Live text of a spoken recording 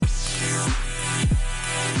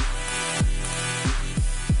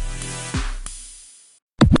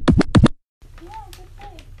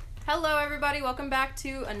everybody. Welcome back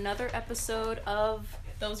to another episode of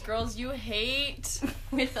Those Girls You Hate.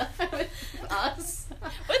 with us.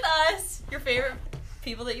 With us. Your favorite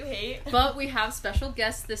people that you hate. But we have special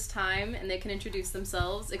guests this time, and they can introduce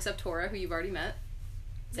themselves, except Tora, who you've already met.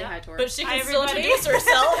 Say hi, Tora. But she can still introduce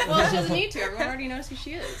herself. Well, she doesn't need to. Everyone already knows who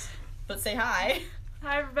she is. But say hi.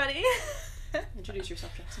 Hi, everybody. Introduce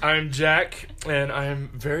yourself, Jackson. I'm Jack, and I'm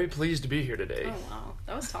very pleased to be here today. Oh, wow.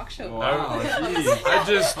 That was talk show. Wow, I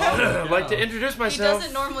just like to introduce He myself.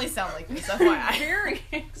 doesn't normally sound like this, FYI. Very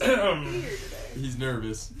excited to be here today. He's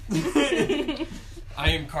nervous. I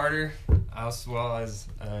am Carter, as well as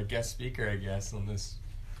a guest speaker, I guess, on this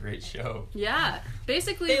great show. Yeah.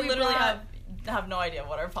 Basically, They we literally brought... have no idea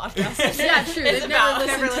what our podcast is. Yeah, true. It's They've about.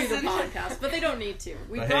 never listened to the podcast, but they don't need to.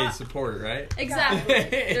 We But brought... hey, support, right? Exactly.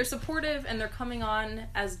 They're supportive, and they're coming on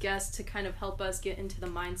as guests to kind of help us get into the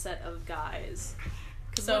mindset of guys.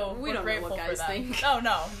 So we we're don't know grateful what guys for them.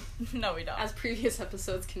 think. No, we don't. As previous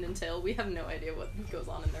episodes can entail, we have no idea what goes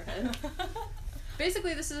on in their head.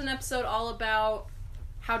 Basically, this is an episode all about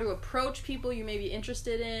how to approach people you may be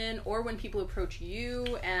interested in, or when people approach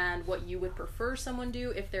you, and what you would prefer someone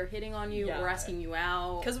do if they're hitting on you or asking you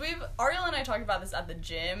out. Because Ariel and I talked about this at the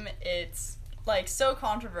gym. It's like so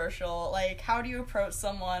controversial. Like, how do you approach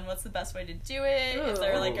someone? What's the best way to do it? Is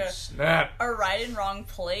there like Snap. a right and wrong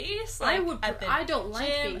place? Like, I don't like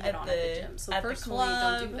gym, being hit on at the gym, so at the personally,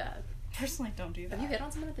 club. don't do that. Personally, don't do that. Have you hit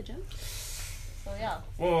on someone at the gym? So yeah.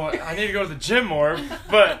 Well, I need to go to the gym more,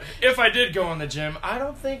 but if I did go in the gym, I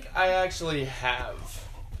don't think I actually have.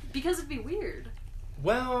 Because it'd be weird.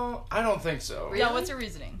 Well, I don't think so. Really? Yeah, what's your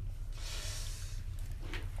reasoning?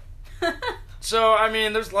 So, I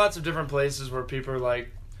mean, there's lots of different places where people are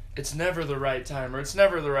like, it's never the right time, or it's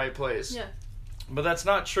never the right place. Yeah. But that's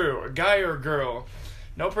not true. A guy or a girl,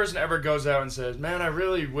 no person ever goes out and says, man, I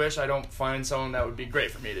really wish I don't find someone that would be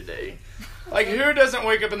great for me today. Like, who doesn't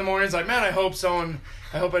wake up in the morning and is like, man, I hope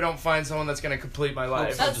I don't find someone that's going to complete my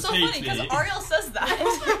life. That's so funny because Ariel says that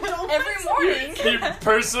every morning. The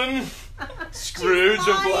person, Scrooge of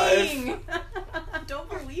life. Don't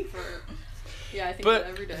believe her. Yeah, I think But-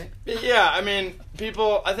 that every day. Yeah, I mean,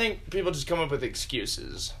 I think people just come up with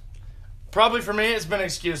excuses. Probably for me, it's been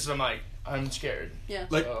excuses. I'm like, I'm scared. Yeah.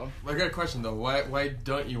 Like, So- I got a question though. Why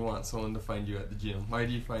don't you want someone to find you at the gym? Why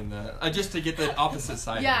do you find that? Just to get the opposite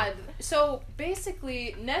side. Yeah, Of it. so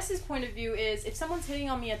basically, Ness's point of view is if someone's hitting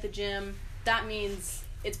on me at the gym, that means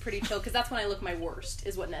it's pretty chill, because that's when I look my worst,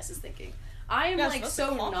 is what Ness is thinking. I am, Yes, like, that's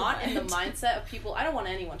so a not in the compliment. mindset of people. I don't want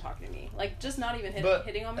anyone talking to me. Like, just not even But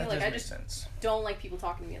hitting on me. that Like, does I make just sense. don't like people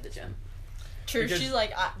talking to me at the gym. True, Because- she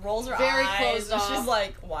like rolls her Very eyes. closed and off. She's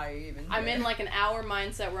like, why are you even here? I'm in, like, an hour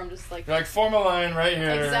mindset where I'm just like... You're like, form a line right here.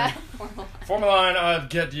 Exactly. Form a line, I'll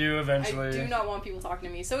get to you eventually. I do not want people talking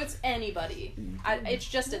to me. So it's anybody. It's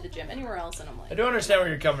just at the gym. Anywhere else, and I'm like... I do understand where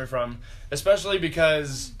you're coming from, especially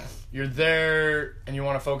because you're there and you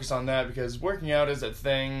want to focus on that, because working out is a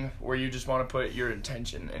thing where you just want to put your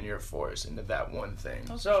intention and your force into that one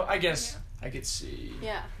thing. So I guess I could see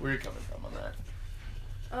Yeah. where you're coming from on that.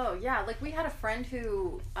 Oh, yeah. Like, we had a friend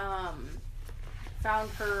who found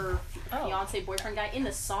her fiance boyfriend guy in the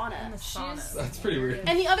sauna. In the sauna. That's pretty weird.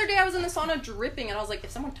 And the other day I was in the sauna dripping, and I was like, if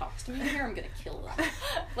someone talks to me in here, I'm gonna kill them.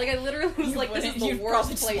 Like, I literally was like, this is the You'd worst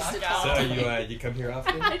probably place just to walk talk out. to So me. you come here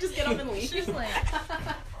often? I just get up and leave. She's like,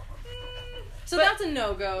 So that's a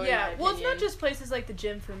no-go, Yeah, in my well, it's not opinion. just places like the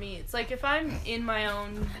gym for me. It's like if I'm in my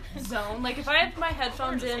own zone, like if I have my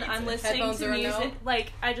headphones in, I'm listening Headphones to are a music. no?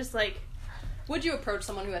 Like I just like Would you approach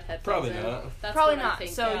someone who had headphones Probably in? not. That's probably what I not.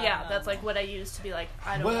 think. So yeah, yeah, no. that's like what I use to be like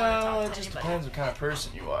I don't Well, want to it talk to just anybody. depends what kind of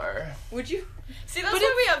person you are. Would you? see, that's But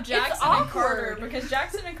why we have Jackson and awkward. Carter, because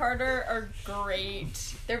Jackson and Carter are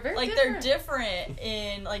great. They're very Like different. they're different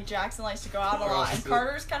in like Jackson likes to go out a lot, and Opposite.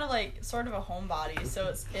 Carter's kind of like sort of a homebody, so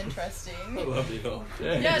it's interesting. I love you.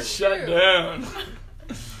 Yeah, it's shut true. down.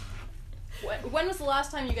 When was the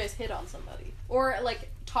last time you guys hit on somebody? Or, like,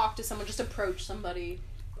 talk to someone, just approach somebody?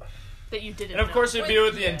 That you didn't. And of know. course, it'd be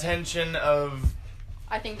with the Yeah. intention of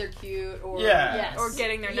I think they're cute, or... Yeah. Yes. or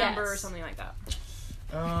getting their number or Yes. something like that.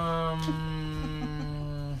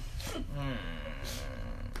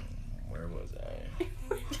 Where was I?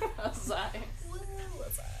 Was I?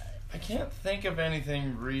 I can't think of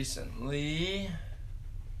anything recently.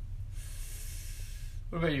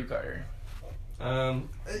 What about you, Carter?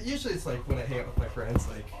 Usually it's like when I hang out with my friends,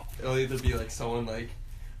 like it'll either be like someone like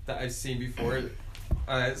that I've seen before.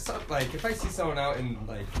 Like if I see someone out in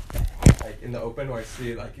like in the open, or I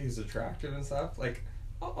see like who's attractive and stuff, like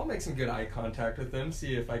I'll make some good eye contact with them,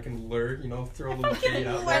 see if I can lure, throw a little bait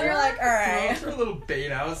out When there. you're like, all right, Throw a little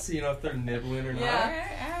bait out, see if they're nibbling or not.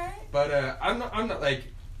 yeah, all right. But I'm not like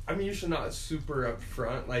I'm usually not super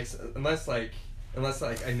upfront, like unless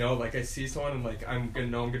I know, like I see someone and like I'm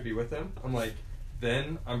gonna be with them. I'm like,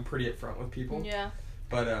 then I'm pretty upfront with people. Yeah.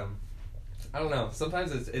 But I don't know.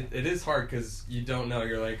 Sometimes it is hard because you don't know.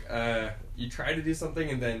 You're like, you try to do something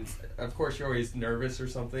and then of course you're always nervous or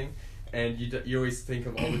something, and you always think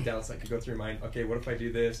of all the doubts that could go through your mind. Okay, what if I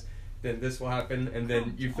do this? Then this will happen, and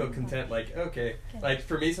then you feel content. Like, okay, like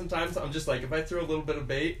for me sometimes I'm just like, if I throw a little bit of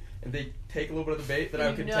bait and they take a little bit of the bait, then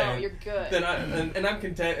I'm content. No, you're good. Then and I'm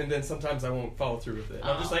content, and then sometimes I won't follow through with it. And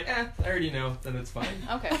I'm just like, I already know. Then it's fine.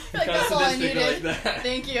 Okay. Like, that's all I Pessimistic needed. like that.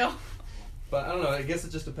 Thank you. But I don't know, I guess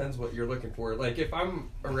it just depends what you're looking for. Like, if I'm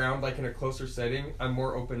around, like, in a closer setting, I'm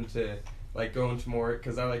more open to, like, go into more,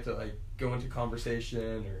 because I like to, like, go into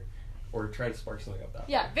conversation or try to spark something up that.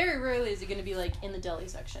 Yeah, very rarely is it going to be, like, in the deli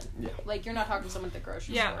section. Yeah. Like, you're not talking to someone at the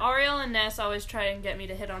grocery Yeah, store. Ariel and Ness always try and get me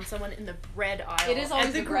to hit on someone in the bread aisle. It is always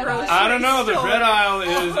at the bread aisle. grocery I don't know. The store. bread aisle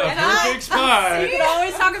is a And I- perfect spot. You could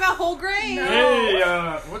always talk about whole grain. No. Hey,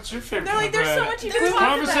 what's your favorite? They're like, kind of there's so bread? much you can talk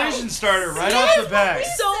Conversation about. starter right off the bat.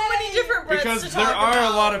 So many different breads Because to there talk are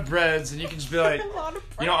about. a lot of breads, and you can just be like, A lot of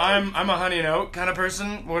you know, I'm a honey and oat kind of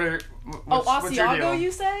person. What's your Asiago, deal?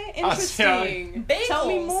 you say? Interesting. Bagels. Tell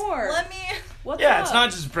me more. Let me. What's Yeah, up? it's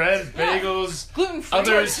not just bread, Yeah. bagels, Gluten-free.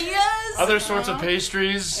 Others- Tortillas. other sorts of Uh-huh.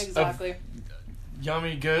 pastries, Exactly. of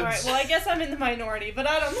yummy goods. Alright, well, I guess I'm in the minority, but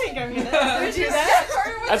I don't think I'm gonna ever do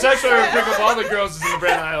that. That's actually where I pick up all the girls is in the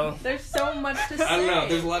bread aisle. There's so much to say. I don't know,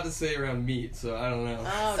 there's a lot to say around meat, so I don't know.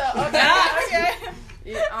 Oh, So, geez. okay.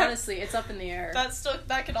 Honestly, it's up in the air.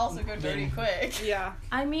 That could also go dirty quick. Yeah.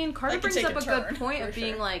 I mean, Carter That could brings take up a a good turn, point for of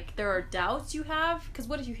being sure. like, there are doubts you have. Because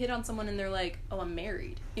what if you hit on someone and they're like, oh, I'm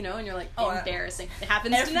married? You know, and you're like, Oh, embarrassing. It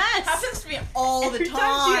happens to It Ness. happens to me all Every the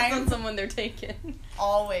time she hits on time. someone, they're taken.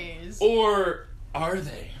 Always. Or are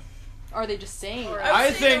they? Are they just saying Or that? I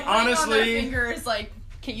would say think, the ring on their honestly- finger is like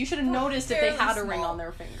Okay, you should have noticed if they had a fairly ring small. on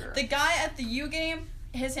their finger. the guy at the U game.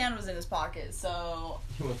 His hand was in his pocket, so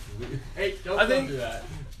Hey, don't I think- do that.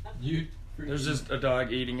 You. There's just a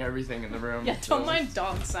dog eating everything in the room. Yeah, don't mind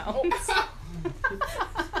dog sounds.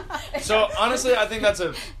 So honestly, I think that's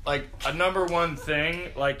a number one thing.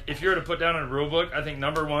 Like, if you were to put down a rule book, I think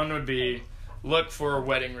number one would be look for a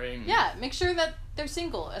wedding ring. Yeah, make sure that they're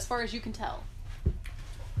single, as far as you can tell.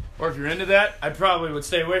 Or if you're into that, I probably would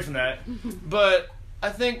stay away from that. But I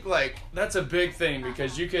think that's a big thing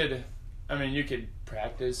because you could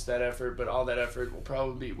practice that effort, but all that effort will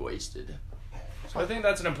probably be wasted. So I think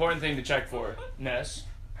that's an important thing to check for. Ness.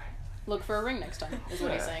 Look for a ring next time, is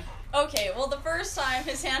what he's saying. okay. Well, the first time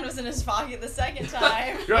his hand was in his pocket. The second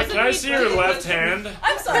time, You're like, can I see your left hand?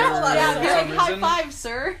 I'm sorry. Hold on. Yeah, for be some like, high reason. five,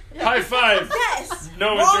 sir. High five. Yes.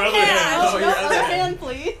 No, with Wrong your other hand. hand. Oh, Oh, your no, other other hand. hand,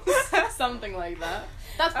 please. Something like that.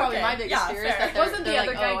 That's probably Okay, my biggest yeah, fear is fair. that they're, Wasn't they're the like,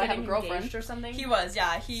 other guy oh, I have a getting girlfriend. engaged or something? He was.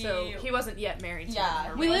 Yeah. So he wasn't yet married to Yeah.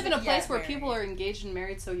 anyone, We right? live in a Wasn't place yet where married. people are engaged and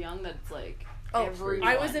married so young that it's like Oh, everyone.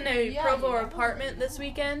 I was in a Yeah, Provo you know. apartment this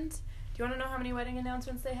weekend. Do you want to know how many wedding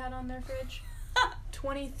announcements they had on their fridge?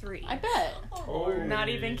 23. I bet. Holy Not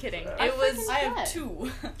even kidding. crap. It was I have bet.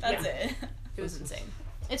 2. That's it. it was insane.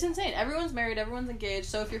 It's insane. Everyone's married, everyone's engaged,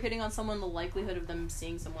 so if you're hitting on someone, the likelihood of them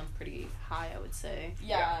seeing someone's pretty high, I would say.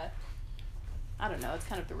 Yeah. I don't know, it's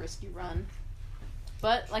kind of the risk you run.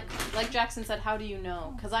 But, like Jackson said, how do you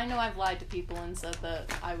know? Because I know I've lied to people and said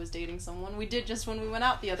that I was dating someone. We did just when we went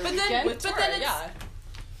out the other But then- weekend. With But Tora, then it's- yeah.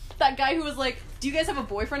 That guy who was like, do you guys have a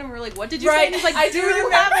boyfriend? And we were like, what did you Right. say? And he's like, I do do you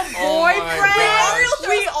have a remember. Oh my boyfriend? gosh. Ariel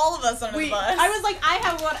throws all of us under the bus. I was like, I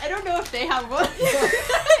have one. I don't know if they have one.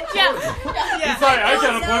 Yeah. He's like, I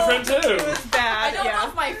got a know. boyfriend It too. was bad. I don't know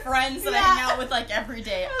if my friends that I hang out with like every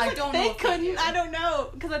day. I don't know. They if couldn't. do. I don't know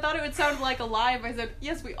because I thought it would sound like a lie if I said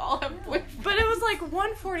yes. We all have boyfriends. But it was like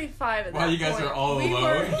 1:45 at Wow, that you guys point. are all we alone.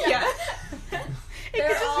 Were, yeah. It They're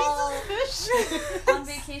could just all be suspicious. on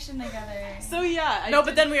vacation together. So yeah, No,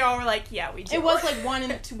 but then we all were like, yeah, we do. it was like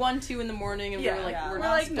 2 in the morning, and we Yeah, were like, yeah. we're We're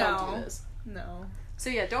not like, don't no. do this. No. So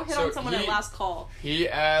yeah, don't hit So on someone at he- last call. He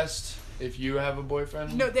asked if you have a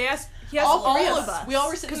boyfriend. No, they asked. He asked All three of of us. We all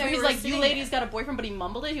were sitting 'Cause there. we He's were like, you sitting ladies there. got a boyfriend, but he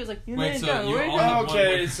mumbled it. He was like, you Wait, ladies so got a you all boyfriend. have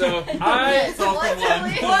Okay, so It's all from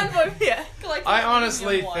one. One boy, yeah. I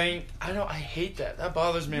honestly think I hate that. That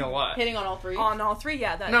bothers me a lot. Hitting on all three. On all three,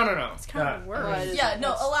 yeah. That, No. It's kind of worse. Right. Yeah, no,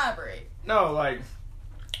 That's- elaborate. No, like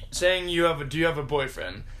saying do you have a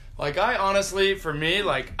boyfriend? Like I honestly, for me,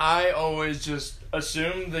 like I always just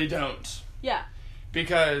assume they don't. Yeah.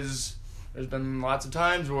 Because there's been lots of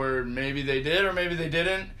times where maybe they did or maybe they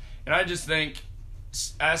didn't, and I just think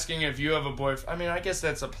asking if you have a boyfriend. I mean, I guess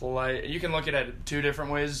that's a polite. You can look at it two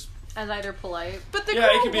different ways. As either polite. But the Yeah,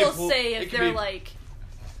 it girl could be a will full- say it if could they're be- like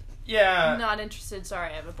Yeah. not interested.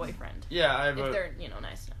 Sorry, I have a boyfriend. Yeah, I have If a. they're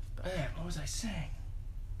nice enough. Man, what was I saying?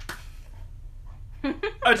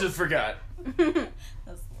 I just forgot. That's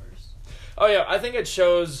the worst. Oh yeah, I think it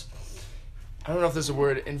shows. I don't know if this is a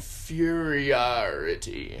word.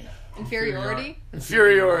 Inferiority. Inferiority?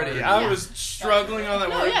 Inferiority. I was struggling on that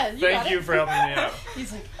No, word. yeah, you Thank got you it. for helping me out.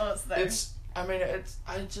 He's like, oh, it's there.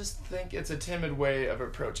 I just think it's a timid way of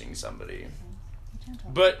approaching somebody.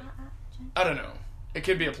 But I don't know. It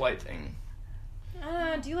could be a polite thing.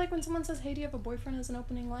 Do you like when someone says, "Hey, do you have a boyfriend?" as an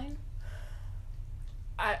opening line?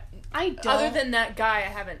 I don't. Other than that guy, I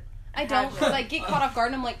haven't. I don't, because I get caught off guard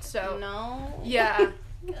and I'm like, So- no. Yeah.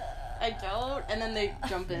 I don't. And then they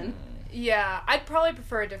jump in. Yeah, I'd probably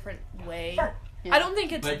prefer a different way. Yeah. I don't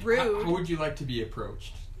think it's Like, rude. how would you like to be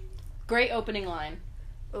approached? Great opening line.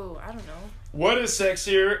 Oh, I don't know. What is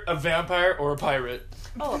sexier, a vampire or a pirate?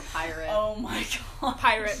 Oh, a pirate. Oh my god.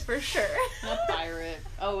 Pirate for sure. A pirate.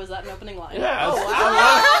 Oh, was that an opening line? Yeah. Oh, it's-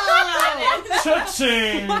 wow.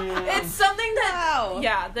 Touching. It's something that, Wow.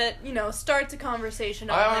 yeah, that, starts a conversation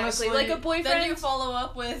I automatically. honestly- Like a boyfriend. Then you follow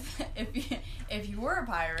up with if you were a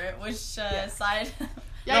pirate, which side?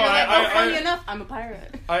 Yeah, No, you're like, I- funny I- enough, I'm a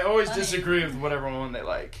pirate. I always Funny. disagree with whatever one they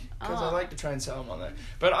like because I Oh. like to try and sell them on that.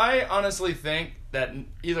 But I honestly think that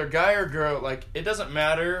either guy or girl, like, it doesn't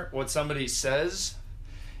matter what somebody says.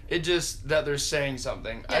 It just that they're saying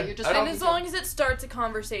something. Yeah, you're just I And don't, as long as it starts a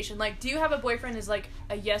conversation, like, do you have a boyfriend is like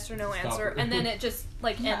a yes or no Stop answer, it. and then it just,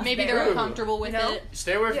 like, ends Maybe there. they're Ooh. uncomfortable with You know? it.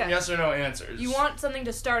 stay away from Yeah. yes or no answers. You want something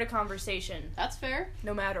to start a conversation, That's fair.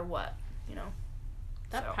 no matter what,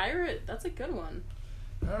 That So. pirate, that's a good one.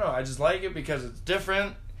 I don't know. I just like it because it's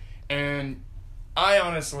different, and I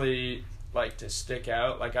honestly like to stick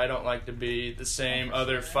out. Like, I don't like to be the same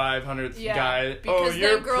other 500th Yeah, guy. because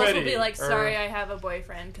you're then girls pretty. will be like, or- sorry, I have a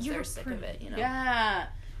boyfriend, because You're they're sick of it, Yeah,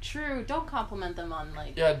 true. Don't compliment them on,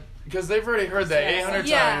 like, Yeah, because they've already heard that Yeah. 800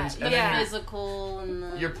 Yeah, times, and the yeah. then physical and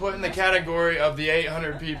the... you're put in the category of the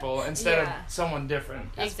 800 people instead Yeah. of someone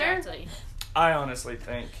different. That's fair. Exactly. I honestly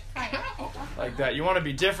think like that. You want to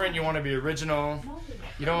be different. You want to be original.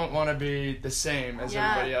 You don't want to be the same as Yeah.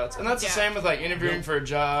 everybody else. And that's the Yeah. same with like interviewing for a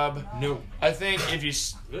job. No. I think if you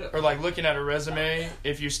or like looking at a resume,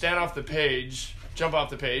 if you stand off the page, jump off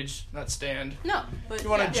the page, not stand. No, but You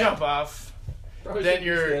want to yeah. jump off, then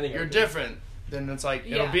you're different. Then it's like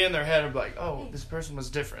it'll Yeah. be in their head of like, oh, this person was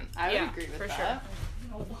different. I would Yeah, agree with for that.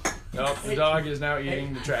 Nope, the dog is now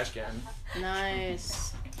eating the trash can.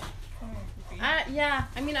 Nice. Yeah,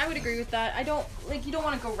 I mean, I would agree with that. I don't, like, you don't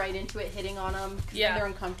want to go right into it hitting on them because Yeah. they're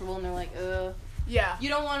uncomfortable and they're like, ugh. Yeah. You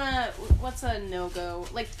don't want to, what's a no-go?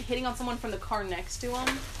 Like, hitting on someone from the car next to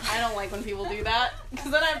them. I don't like when people do that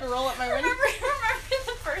because then I have to roll up my window. Remember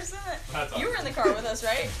the person that you were in the car with us,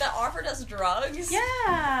 right? That offered us drugs.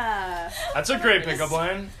 Yeah. That's a great pickup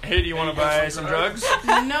line. Hey, do you want to buy some drugs?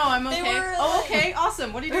 No, I'm They okay. were Oh, like- okay,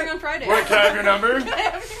 awesome. What are you doing on Friday? Where can I have your number?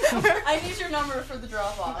 I need your number for the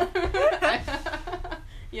drop off.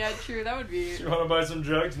 Yeah, true. That would be. You want to buy some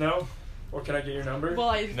drugs? No? Or can I get your number? Well,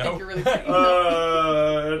 I No. think you're really funny.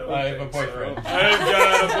 I have a boyfriend. I've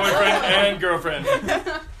got a boyfriend and girlfriend.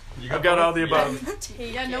 I've got all the above.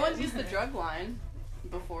 Yeah, no one's used the drug line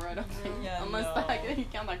before, I don't think. Yeah, Unless no. that you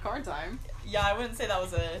count that car time. Yeah, I wouldn't say that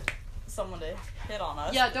was someone to hit on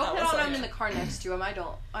us. Yeah, but don't that hit was on like- them in the car next to him. I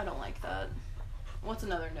don't like that. What's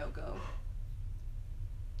another no-go?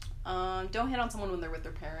 Don't hit on someone when they're with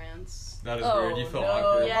their parents. That is Oh, weird. You feel no.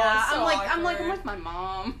 awkward. Yeah, so I'm like I'm awkward. with my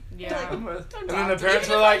mom. Yeah. And then talk the to parents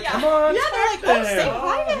me. were like, Yeah. come on. Yeah, they're like, oh, say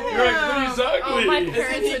hi to You're like, but he's him. ugly. Oh, my Isn't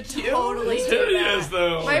parents he would cute? totally He's do hideous, that.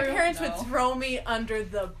 though. My True. parents No. would throw me under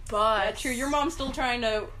the bus. Yeah, true. Your mom's still trying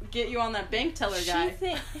to get you on that bank teller guy.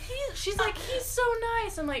 She's like, he's so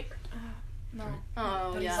nice. I'm like, no. Oh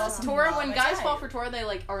But he's yeah, also Tora. not When my guys type. fall for Tora, they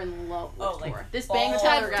like are in love with Oh, like, Tora. This fall. bank I've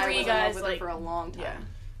teller had guy three was in love guys, with her like- for a long time. Yeah.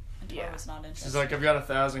 And Tora was not interested. She's like, I've got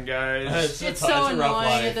 1,000 guys. It's so a rough annoying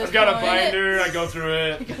life. at this I've got a point. binder. I go through I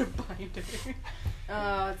it. got a binder.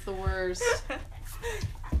 Oh, it's the worst.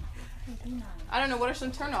 I don't know. What are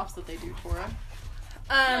some turnoffs that they do, Tora?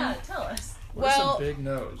 Yeah, tell us. What are Well, some big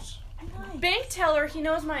no's? bank teller, he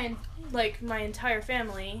knows my entire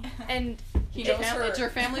family, and He knows knows her- it's your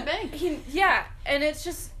family bank. and it's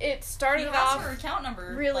just it He started has off her account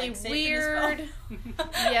number. really like, saved in his weird. phone.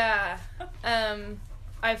 Yeah,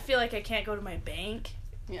 I feel like I can't go to my bank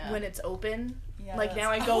Yeah. when it's open. Yeah, Like that's-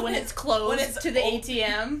 now I go when it's closed when it's to the open.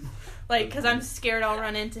 ATM, like because I'm scared I'll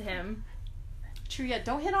run into him. True. Yeah.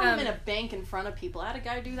 Don't hit on him in a bank in front of people. I had a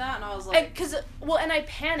guy do that, and I was like, And I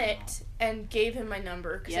panicked and gave him my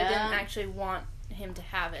number because I Yeah. didn't actually want him to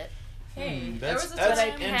have it. Hey, Hmm, there that's- was a that's But I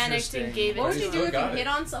time. panicked interesting. and gave it "What to would you him. do if you got it. hit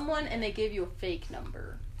on someone and they gave you a fake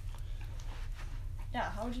number?"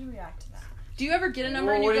 Yeah, how would you react to that? Do you ever get a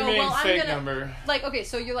number and what you do go, you mean well, I'm fake gonna number? like, okay,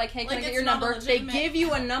 so you're like, hey, can Like, I get it's your not a number? They legitimate- give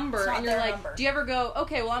you a number, It's not and you're their like, number. do you ever go,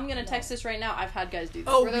 okay, well, I'm gonna text this right now? I've had guys do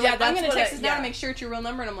this. Oh, where they're yeah, like, I'm that's gonna what text I- this now to yeah. make sure it's your real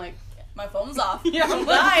number, and I'm like, My phone's off. yeah, I'm like,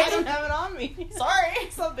 Bye. I don't have it on me. Sorry.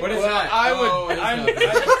 Something. What is Well, that? I would- Oh, it's I'm- nothing.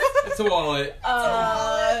 It's a wallet.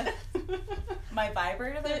 My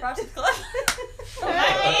vibrator that I brought to the club. Throw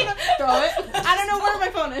it. I don't know where my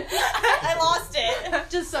phone is. I lost it.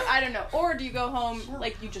 Just so I don't know. Or do you go home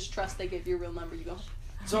like you just trust they give you a real number? You go home.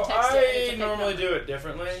 So text it, it's a I fake normally number. do it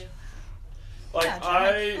differently. Like Yeah, John,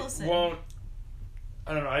 I listen. won't.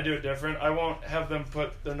 I don't know. I do it different. I won't have them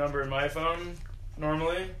put their number in my phone.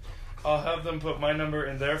 Normally, I'll have them put my number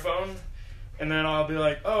in their phone, and then I'll be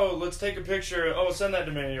like, "Oh, let's take a picture. Oh, send that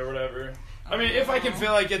to me or whatever." I mean, if I can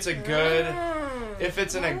feel like it's a good, if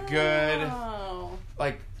it's in a good Oh.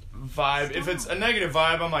 like vibe. If it's a negative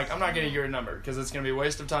vibe, I'm like, I'm not gonna get your number because it's gonna be a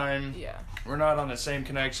waste of time. Yeah. We're not on the same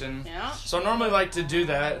connection. Yeah. So I normally like to do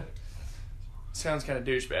that. Sounds kind of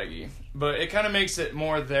douchebaggy, but it kind of makes it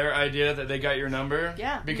more their idea that they got your number.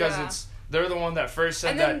 Yeah. Because Yeah. they're the one that first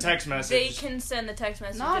sent And then that text They message. can send the text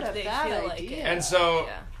message Not if a they bad feel like idea. it. And so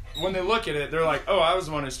Yeah. when they look at it, they're like, "Oh, I was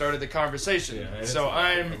the one who started the conversation." and So it's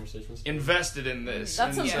I'm conversations. invested in this.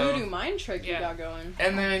 That's some and so- voodoo mind trick you Yeah. got going.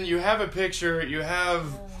 And then you have a picture. You have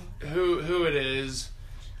who it is,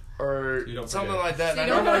 or You don't something forget. like that. So and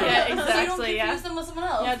you I don't normally- forget. So you don't Exactly, confuse yeah. them with someone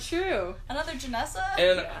else. Yeah, true. Another Janessa?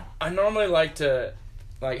 And Yeah. I normally like to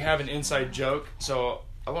like have an inside joke, so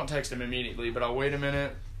I won't text him immediately, but I'll wait a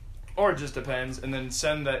minute, or it just depends, and then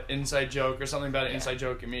send that inside joke or something about an inside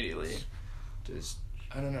joke immediately. Just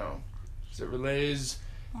I don't know, 'cause it relays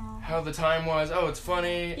how the time was. Oh, it's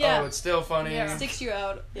funny. Yeah. Oh, it's still funny. Yeah. Sticks you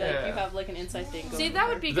out. Like Yeah. you have like an inside thing going. See, on that there.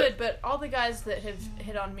 would be The- good, but all the guys that have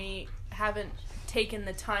hit on me haven't taken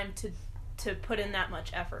the time to put in that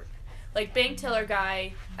much effort. Like bank teller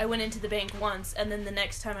guy, I went into the bank once, and then the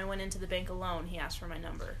next time I went into the bank alone, he asked for my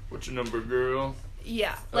number. What's your number, girl?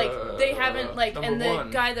 Yeah, like they haven't like, number and the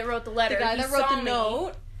one. guy that wrote the letter, The guy he that wrote saw the me.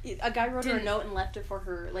 note. A guy wrote her a Didn't- note and left it for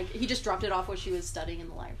her. Like he just dropped it off while she was studying in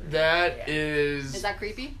the library. That Yeah. Is that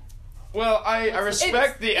creepy? well, I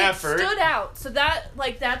respect the effort. It stood out, so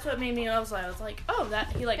that's what made me. I was like, oh,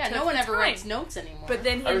 that he like. Yeah, took no one the ever time. writes notes anymore. But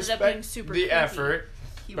then he I ended up being respect super the creepy. effort.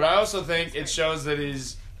 But I also think it shows that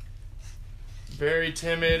he's very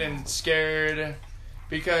timid and scared,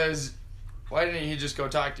 because why didn't he just go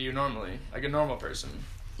talk to you normally, like a normal person?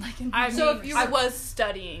 I So mean, if you I were- was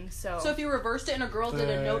studying, so So if you reversed it and a girl did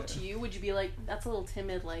a But- note to you, would you be like, "That's a little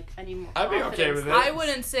timid. Like I need more." I'd be okay confidence." with it. I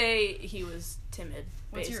wouldn't say he was timid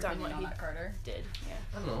What's based your on opinion what on he that, Carter? did. Yeah.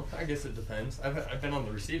 I don't know. I guess it depends. I've been on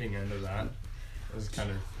the receiving end of that. It was kind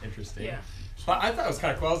of interesting. Yeah. But I thought it was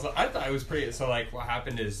kind of cool. I thought it was pretty. So like, what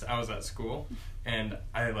happened is I was at school, and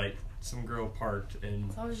I like some girl parked,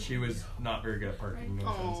 and she was not very good at parking. No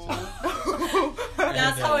offense to her. Aw.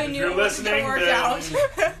 That's And, how I If knew you're it wasn't listening, gonna work then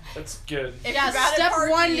out. that's good. If Yeah, you're bad at step one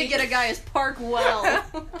to parking- get a guy is park well.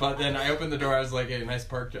 But then I opened the door. I was like, "Hey, nice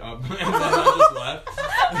park job," and then I just left.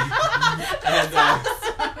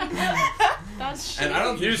 That's And I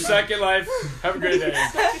don't You think suck at life. Have a great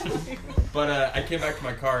day. But I came back to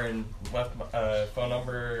my car and left my phone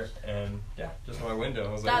number and just my window.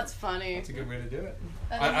 I was like, That's funny. that's a good way to do it.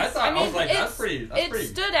 That I is- thought I, mean, was like, that's it's- pretty. That's it pretty.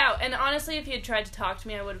 stood out, and honestly, if he had tried to talk to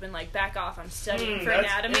me, I would have been like, "Back off! I'm studying for That's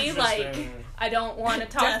anatomy. Like, interesting. I don't want to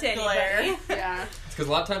talk to Death glare. anybody." Yeah. Because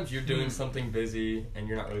a lot of times you're doing something busy and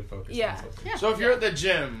you're not really focused Yeah. on something. Yeah. So if you're at the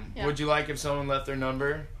gym, Yeah. would you like if someone left their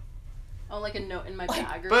number? Oh, like a note in my Like,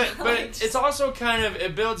 bag or But something. it's also kind of,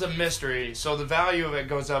 it builds a mystery, so the value of it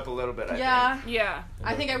goes up a little bit, I yeah. think. Yeah.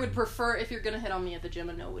 I think I would prefer if you're gonna hit on me at the gym,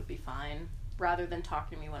 a note would be fine, rather than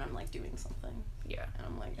talking to me when I'm like doing something. Yeah. And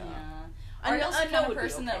I'm like, Yeah. I Are you know- also I the know kind would of be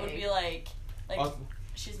person that would okay. be like Also-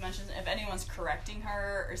 she's mentioned if anyone's correcting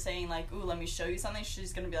her or saying like, "Ooh, let me show you something,"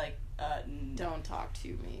 she's gonna be like, no. don't talk to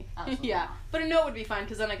me. Absolutely Yeah, not. but a note would be fine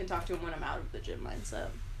because then I can talk to him when I'm out of the gym mindset.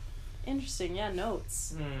 Interesting, yeah,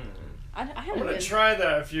 notes. I I'm haven't gonna been. try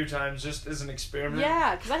that a few times just as an experiment.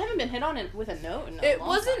 Yeah, because I haven't been hit on it with a note in a It long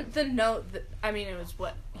wasn't time. the note that I mean, it was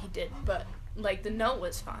what he did, but like the note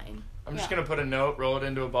was fine. I'm just Yeah. gonna put a note, roll it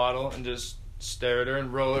into a bottle, and just stare at her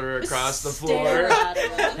and roll her across the Stare floor. at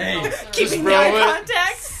it. Hey, Just Keeping roll eye it.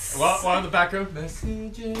 contact. While in the back room,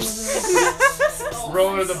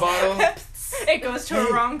 Roll her the bottle. It goes to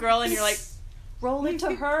a wrong girl, and you're like, Roll it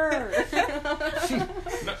to her. No,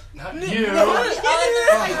 not you.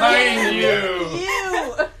 Behind you.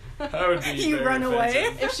 You. That would be You very run away.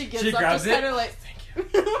 offensive. If she gets She up, grabs just kind it. of like.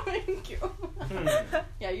 Thank you. Thank you. Hmm.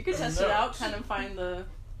 Yeah, you could test it out, Notes. kind of find the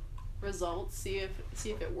results, see if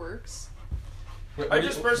it works. I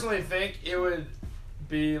just personally think it would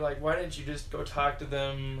be like, why didn't you just go talk to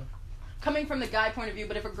them? Coming from the guy point of view,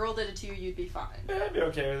 but if a girl did it to you, you'd be fine. Yeah, I'd be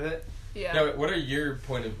okay with it. Yeah. Yeah, what are your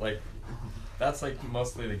point of, like, that's, like,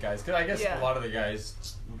 mostly the guys. Because I guess Yeah. a lot of the guys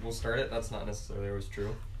will start it. That's not necessarily always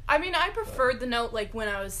true. I mean, I preferred the note, like, when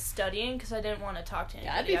I was studying, because I didn't want to talk to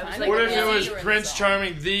anybody. Yeah, I'd be I was fine like, What if yeah, it was you're in Prince the zone.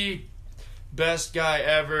 Charming, the best guy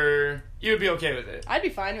ever? You'd be okay with it. I'd be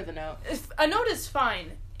fine with a note. If a note is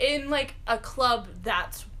fine. In, like, a club,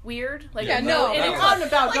 that's weird. Like, Yeah, a no, note in that a was- club.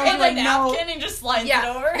 about Like, don't in be the like, no. napkin and just slides it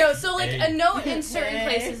Yeah. over. No, so, like, Hey. a note in certain Hey.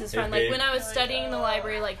 places is Hey, fine. Like, babe. when I was Oh my studying in the God.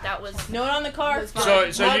 library, like, that was... Note on the car. was fine.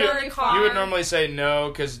 fine. So Note you on the car. you would normally say no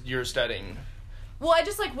because you're studying. Well, I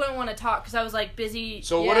just, like, wouldn't want to talk, because I was, like, busy...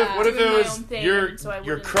 So Yeah, what if doing it my was own thing, your so I your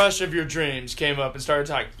wouldn't- crush of your dreams came up and started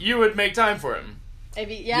talking? You would make time for him.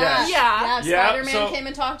 Maybe, Yes. Yeah. If Yeah, Spider-Man so- came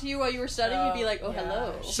and talked to you while you were studying, you'd be like, oh, Yeah.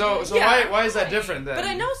 hello. So Yeah. why is that different then? But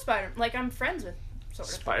I know Spider... Like, I'm friends with, sort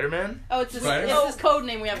of. Spider-Man. Oh, it's this Spider-Man? code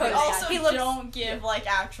name we have for But this also, guy. He looks- don't give like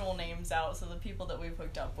actual names out, so the people that we've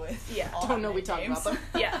hooked up with, Yeah. all Don't have know we talk nicknames. about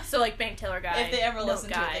them. Yeah, so, like, bank teller guy. If they ever note listen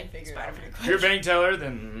to guy, it, they figure it out Spider-Man. pretty If you're a quick. bank teller,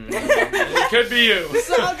 then it could be you.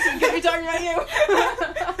 Sucks. He could be talking about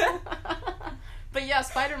you. But yeah,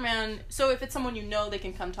 Spider-Man. So if it's someone you know, they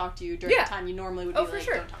can come talk to you during Yeah. the time you normally would Oh, be for like,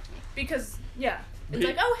 sure. don't talk to me. Because, yeah. It's But-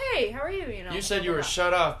 like, oh, hey, how are you? You know. You said you were blah, blah,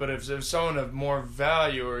 shut off, but if there's someone of more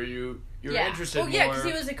value or you're Yeah. interested blah. Well, yeah, more.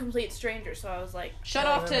 because he was a complete stranger, so I was like... Shut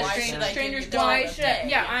off to Why strangers. should I Strangers give you don't. Why the should I... day?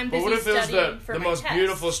 Yeah, I'm But busy what if it was studying for the my most test.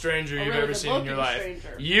 beautiful stranger A you've really ever seen in your good-looking life?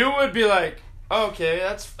 stranger. You would be like,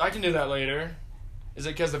 okay, I can do that later. Is it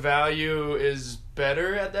because the value is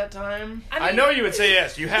better at that time? I I mean- know you would say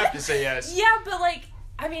yes. You have to say yes. Yeah, but, like,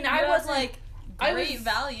 I mean, I You was have, like... great I was-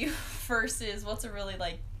 value versus what's a really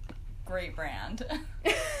like great brand.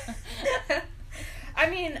 I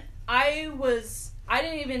mean, I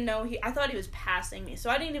didn't even know I thought he was passing me, so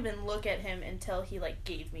I didn't even look at him until he, like,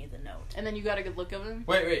 gave me the note. And then you got a good look of him.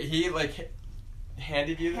 Wait, he, like,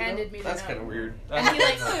 handed you the Handed note? me the That's note. kind of weird. And he,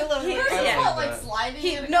 like, First yeah. of all, like like that. sliding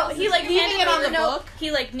He it no, across he his like hand. Leaving handed it on me the note. book?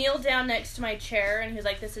 He like kneeled down next to my chair and he was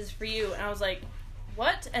like, "This is for you," and I was like,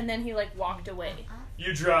 "What?" And then he like walked away.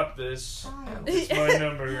 You dropped this. It's my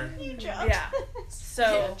number. You dropped. Yeah.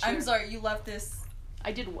 So I'm sorry, you left this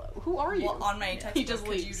I did. Who are you? on my textbook. He just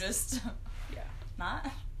Could you leaves. just Yeah. not?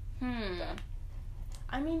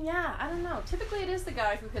 I mean, yeah, I don't know. Typically, it is the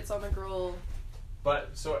guy who hits on the girl. But,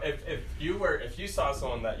 so if you saw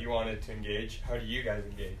someone that you wanted to engage, how do you guys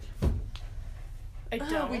engage? I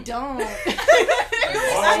don't. We don't.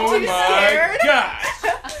 Oh too my scared. gosh!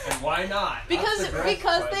 And why not? because That's the best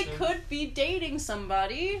because they question. could be dating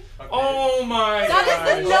somebody. Okay. Oh my That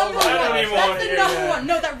gosh! is the number I don't one. even want That's to the hear number that. one.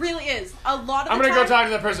 No, that really is. A lot of I'm the gonna go time. talk to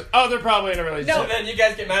that person. Oh, they're probably in a relationship. So then you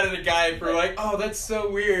guys get mad at a guy for like, oh, that's so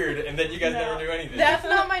weird, and then you guys No. never do anything. That's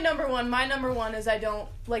not my number one. My number one is I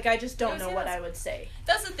just don't know Yeah, what that's- I would say.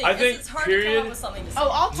 That's the thing. I is think it's hard to come period- up with something to say. Oh,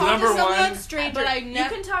 I'll talk Number to someone, one- Stranger, but I you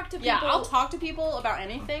never. can talk to people. Yeah, I'll talk to people about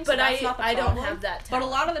anything. So But that's not the I don't problem. have that But a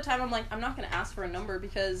talent. lot of the time, I'm like, I'm not gonna ask for a number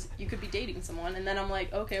because you could be dating someone, and then I'm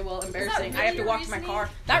like, okay, well, embarrassing. I really have to your walk to my reasoning? car.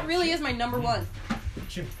 That really is my number one.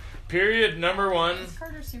 Period. Number one.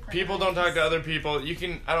 Carter's super People nice. don't talk to other people. You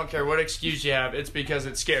can. I don't care what excuse you have. It's because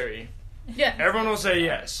it's scary. Yeah. Everyone will say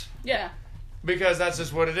yes Yeah. because that's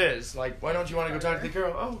just what it is. Like, why don't you want to go talk to the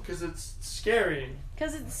girl? Oh, because it's scary.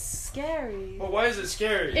 Because it's scary. Well, why is it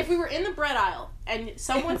scary? If we were in the bread aisle and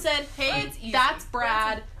someone said, "Hey, It's easy. that's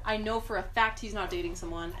Brad," I know for a fact he's not dating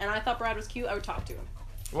someone, and I thought Brad was cute, I would talk to him.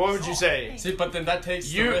 What would you say? See, but then that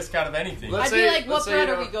takes You- the risk out of anything. Let's I'd be say- like, "What let's say bread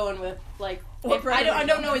you are we don't- going with?" Like, What if- bread I are don't, we I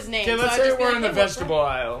don't going know his name. Okay, so let's I'd say just be we're like, in the "Hey, what vegetable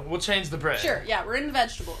aisle. We'll change the bread. Sure, yeah, we're in the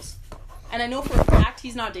vegetables. And I know for a fact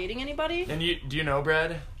he's not dating anybody. And do you know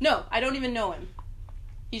Brad? No, I don't even know him.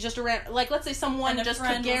 He's just around, like, let's say someone And a just could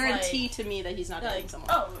friend was guarantee to me that he's not dating Like, someone.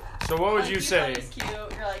 oh, So what would like, you thought say? he was cute.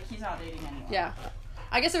 You're like, he's not dating anyone. Yeah.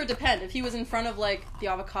 I guess it would depend. If he was in front of, like, the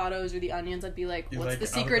avocados or the onions, I'd be like, You what's like the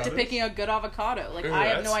secret to avocados? picking a good avocado? Like, Ooh, I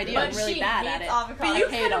have that's no idea. good. I'm really she bad hates at it. avocados. But you I hate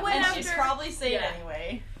kinda them. went And after- she'd probably say Yeah. it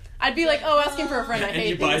anyway. I'd be like, oh, asking for a friend. I and hate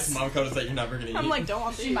you buy these. some avocados that you're never gonna eat. I'm like, don't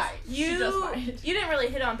want She these. might. She just You might. didn't really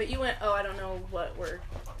hit on, but you went, oh, I don't know what we're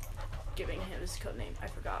giving him his code name. I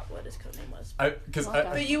forgot what his code name was. Because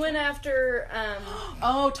But you went after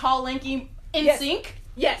Oh, tall, lanky, in Yes. sync?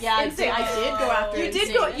 yes, Yeah, I NSYNC. did go after You NSYNC.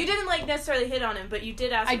 did go. You didn't like necessarily hit on him, but you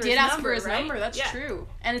did ask. I for did his ask number, for his right? number. That's Yeah. true.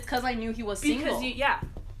 And it's because I knew he was single. Because you, yeah.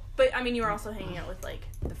 But I mean, you were also hanging out with like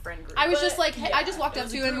the friend group. I was But, just like, hey, yeah, I just walked it up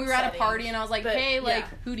was to a him. We group were at a setting. party, and I was like, But, hey, like,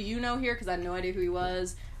 yeah. who do you know here? Because I had no idea who he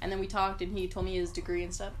was. And then we talked, and he told me his degree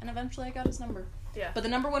and stuff. And eventually, I got his number. Yeah. But the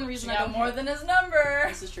number one She reason I got don't more than his number.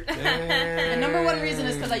 this is true. The number one reason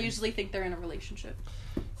is because I usually think they're in a relationship.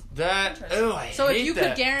 That. Interesting. Oh, I So hate if you that.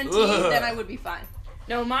 could guarantee, Ugh. then I would be fine.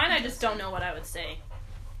 No, mine, I just don't know what I would say.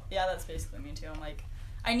 Yeah, that's basically me too. I'm like,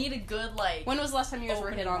 I need a good like. When was the last time you guys were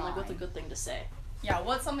Open hit on? Like, what's a line. good thing to say? Yeah,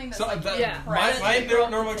 what's something that's So like yeah. my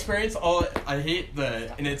impressive? normal experience, I hate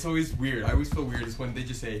and it's always weird. I always feel weird is when they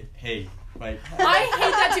just say, hey. Like, I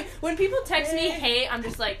hate that too. When people text me, hey, I'm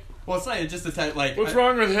just like, well, it's not just a type, like. What's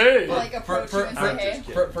wrong with hey? Like approach you and say,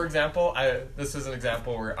 hey. For example, this is an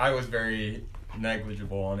example where I was very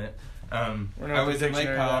negligible on it. We're not I was the in Lake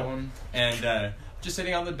dictionary, that Powell one. and just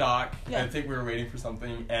sitting on the dock. Yeah. I think we were waiting for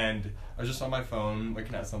something, and I was just on my phone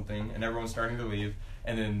looking at something, and everyone's starting to leave.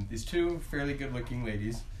 And then these two fairly good-looking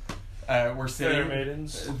ladies were sitting.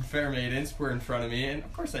 Fair maidens were in front of me, and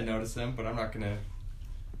of course I noticed them, but I'm not gonna.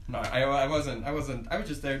 No, I wasn't. I was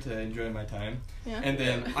just there to enjoy my time. Yeah. And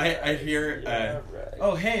then I hear, right.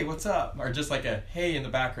 oh hey, what's up? Or just like a hey in the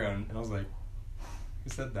background, and I was like, who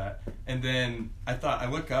said that? And then I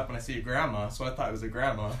look up and I see a grandma, so I thought it was a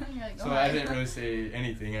grandma. You're like, So oh, I hi. didn't really say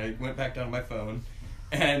anything. I went back down to my phone,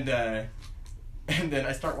 and then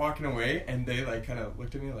I start walking away, and they like kind of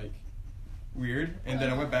looked at me like weird, and then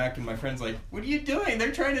I went back, and my friend's like, "What are you doing?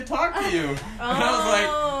 They're trying to talk to you." And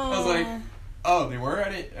I was like, "Oh, they were? I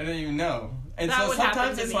didn't even know." And That so would happen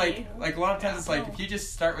sometimes to it's me. like a lot of times it's like if you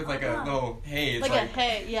just start with like a little hey, it's Like a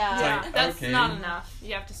hey, yeah. It's yeah, like, that's okay. not enough.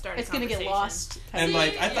 You have to start. It's a gonna get conversation. lost. and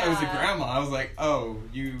like I thought it was a Yeah. grandma. I was like, "Oh,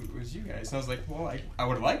 it was you guys." And I was like, "Well, I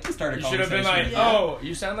would like to start a You should have conversation." been like, with you." oh,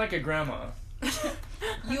 you sound like a grandma.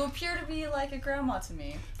 You appear to be like a grandma to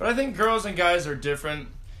me. But I think girls and guys are different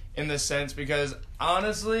in this sense because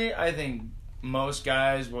honestly, I think most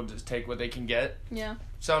guys will just take what they can get. Yeah.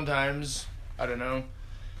 Sometimes, I don't know.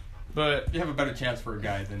 But You have a better chance for a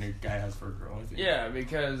guy than a guy has for a girl, I think. yeah,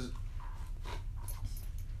 because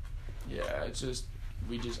it's just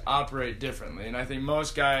we just operate differently, and I think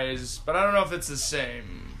most guys. But I don't know if it's the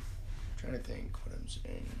same. I'm trying to think what I'm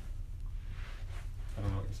saying. I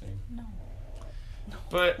don't know what you're saying. No.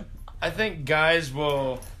 But I think guys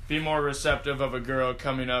will be more receptive of a girl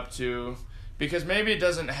coming up to because maybe it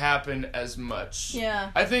doesn't happen as much.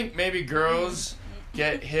 Yeah. I think maybe girls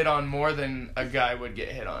get hit on more than a guy would get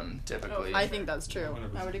hit on typically. I think that's true.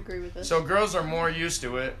 100%. I would agree with this. So girls are more used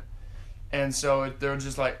to it. And so they're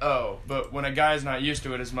just like, oh. But when a guy's not used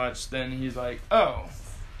to it as much, then he's like, oh,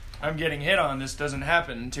 I'm getting hit on. This doesn't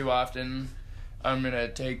happen too often. I'm going to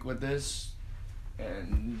take with this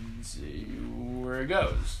and see where it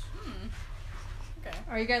goes. Okay.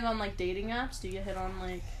 Are you guys on like dating apps? Do you hit on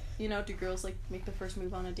like, do girls like make the first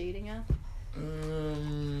move on a dating app?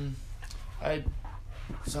 I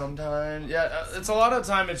sometimes, it's a lot of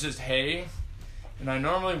time it's just hey. And I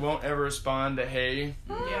normally won't ever respond to hey.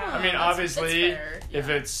 Yeah. I mean, That's obviously, fair. if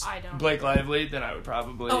Yeah. it's I don't. Blake Lively, then I would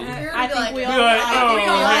probably. Oh, you're I gonna be think like, we Be all like, I oh, think we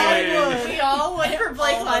all hey. would. we all went for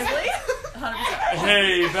Blake All of us. Lively. 100%.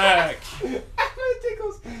 Hey, back. It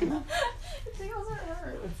tickles. It tickles her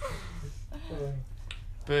hurt.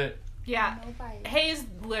 But Yeah. No bite. Hey is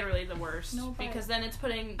literally the worst No bite. because then it's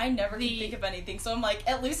putting. I never the, can think of anything, so I'm like,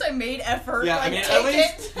 at least I made effort. Yeah, like, I mean, take at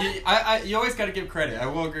least it. you always got to give credit. I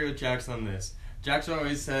will agree with Jackson on this. Jackson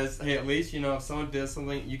always says, "Hey, at least if someone does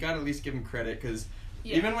something, you got to at least give them credit because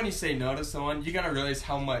Yeah. even when you say no to someone, you got to realize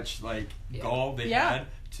how much gall they Yeah. had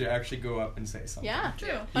to actually go up and say something." Yeah.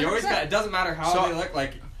 True. You always 100%. got. It doesn't matter how So- they look.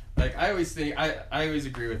 Like I always think I always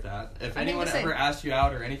agree with that. If I think anyone the same. ever asks you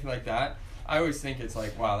out or anything like that, I always think it's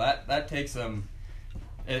like, wow, that takes some.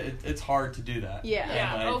 It's hard to do that. Yeah. And,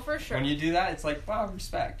 Yeah, like, oh, for sure. When you do that, it's like, wow,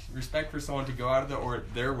 respect for someone to go out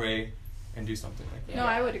of their way and do something like that. No,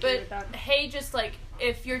 I would agree But with that. hey, just like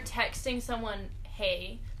if you're texting someone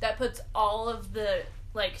hey, that puts all of the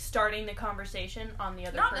starting the conversation on the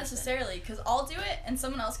other Not person. necessarily, because I'll do it and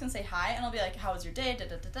someone else can say hi, and I'll be like, "How was your day?" Da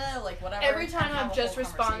da da da, like whatever. Every and time have I've a just whole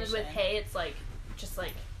responded with conversation. hey, it's just the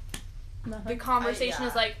Nothing. conversation yeah.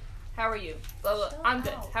 is like, how are you? Blah, blah. Chill I'm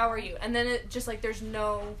good. out. How are you? And then it just there's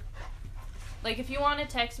no if you want to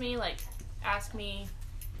text me, ask me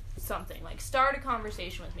something. Start a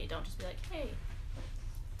conversation with me. Don't just be like, hey.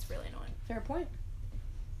 It's really annoying. Fair point.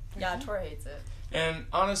 Yeah, Tori hates it. And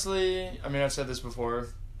honestly, I mean, I've said this before,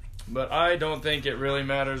 but I don't think it really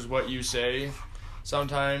matters what you say.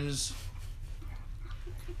 Sometimes,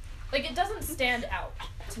 It doesn't stand out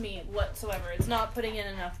to me whatsoever. It's not putting in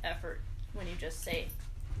enough effort when you just say,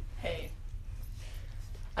 hey.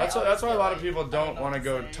 that's I why always a feel lot of like people I don't don't know want to what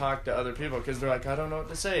go to say. talk to other people because they're like, I don't know what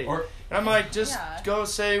to say. Or And I'm like, just Yeah. go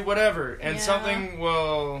say whatever, and Yeah. something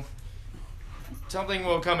will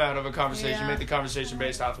come out of a conversation. Yeah. Make the conversation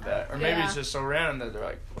based off of that, or maybe Yeah. it's just so random that they're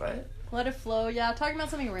like, what? Let it flow. Yeah, talking about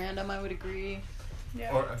something random, I would agree.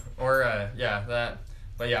 Yeah.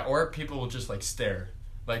 or people will just stare.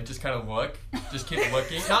 like just kind of look, just keep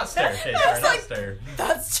looking, not stare. Okay, I sorry, was not like- stare.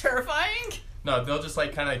 That's terrifying. No, they'll just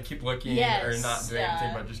like kind of keep looking Yes, or not doing yeah.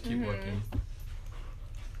 anything, but just keep Mhm. looking.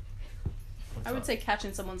 What's I would up? say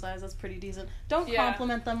catching someone's eyes, that's pretty decent. Don't Yeah.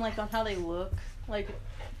 compliment them like on how they look. Like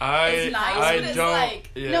It's nice, I but it's don't. like-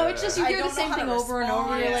 yeah. no, it's just you I hear the don't know same how to thing over and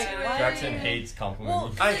over. You're like, respond to why? it. Jackson hates complimenting.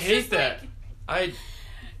 Well, I it's hate just, that. like, I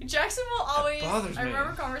Jackson will always. bothers I me.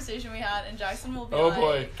 remember a conversation we had, and Jackson will be oh like,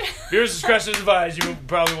 boy, viewers' discretion is advised. You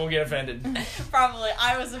probably won't get offended. Probably.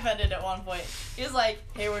 I was offended at one point. He was like,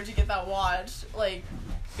 "Hey, where'd you get that watch? Like,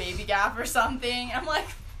 Baby Gap or something?" I'm like,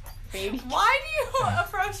 Baby. why do you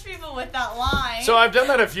approach people with that line? So I've done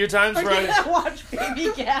that a few times where I, watch Baby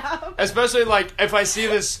Gap. especially like if I see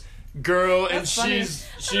this girl and That's funny. she's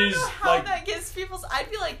I don't know how like that gets people's. I'd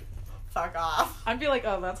be like, fuck off. I'd be like,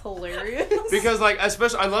 oh, that's hilarious. because like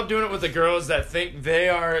especially I love doing it with the girls that think they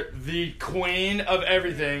are the queen of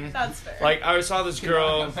everything. That's fair. Like I saw this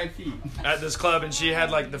girl On my feet. at this club and she had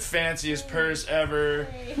like the fanciest purse ever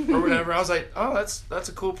or whatever. I was like, oh, that's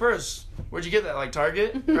a cool purse. Where'd you get that? Like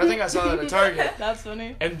Target? Or I think I saw that at Target. That's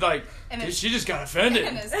funny. And like, And dude, it's- she just got offended.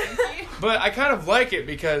 And it's stinky. But I kind of like it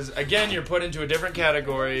because again, you're put into a different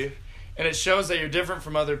category, and it shows that you're different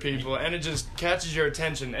from other people, and it just catches your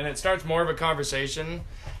attention, and it starts more of a conversation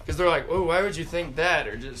because they're like, "Oh, why would you think that?"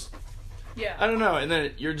 Or just Yeah. I don't know, and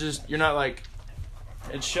then you're not like.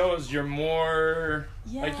 It shows you're more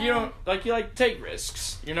like you don't like you like take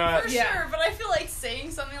risks. You're not. For Yeah. sure, but I feel like saying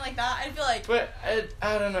something like that, I'd feel like, But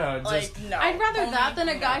I don't know. Just like no. I'd rather only that than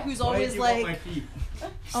a guy no. who's Why always do you want my like, feet?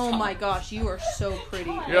 oh my gosh, you are so pretty.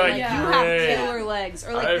 You're like, you great. have killer legs.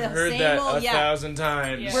 Or like I've the heard same that old, 1,000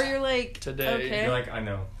 times. Yeah. Where you're like, Today. okay. You're like, I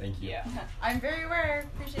know, thank you. Yeah. I'm very aware.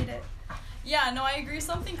 Appreciate it. Yeah, no, I agree.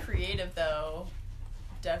 Something creative though,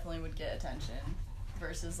 definitely would get attention.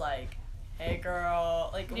 Versus like, hey girl,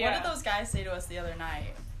 like Yeah. what did those guys say to us the other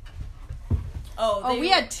night? Oh, Oh, they we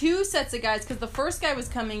had two sets of guys because the first guy was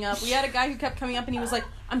coming up. We had a guy who kept coming up and he was like,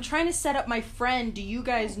 I'm trying to set up my friend. Do you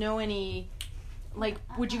guys know any, like,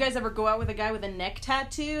 would you guys ever go out with a guy with a neck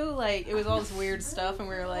tattoo? Like, it was all this weird stuff and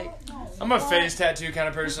we were like, I'm a face tattoo kind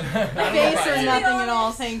of person. I don't know face about or you. nothing at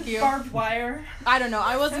all, thank you. Barbed wire. I don't know.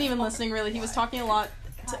 I wasn't even listening really. He was talking a lot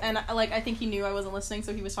and like, I think he knew I wasn't listening,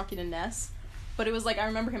 so he was talking to Ness. But it was like, I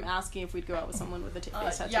remember him asking if we'd go out with someone with a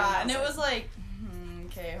face tattoo. yeah, and I it was like,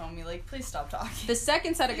 okay, homie, like please stop talking. the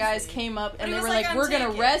second set of guys came up But and he they was were like, like, "I'm we're gonna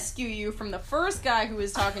taken." rescue you from the first guy who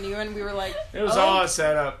was talking to you, and we were like, It was Oh. all a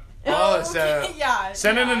setup. All a setup. Yeah.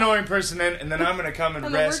 Send an yeah. annoying person in, and then I'm gonna come and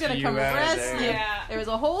and then we're rescue gonna you come out of rescue. there. Yeah. There was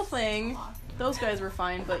a whole thing. Those guys were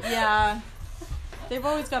fine, but yeah, they've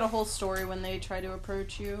always got a whole story when they try to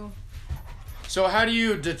approach you. So how do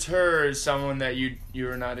you deter someone that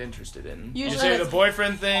you're not interested in? You Usually say the it's-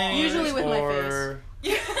 boyfriend thing, Usually with my or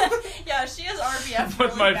Yeah, she has RBF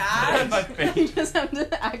With really my- bad. My You face. just have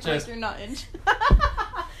to act like Just- you're not interested.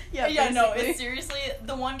 Yeah, no, basically. it's seriously,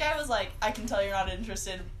 the one guy was like, I can tell you're not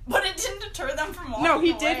interested, but it didn't deter them from walking No,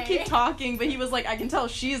 he away. did keep talking, but he was like, I can tell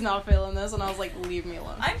she's not feeling this, and I was like, leave me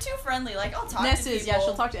alone. I'm too friendly, like, I'll talk Ness to is, people. yeah,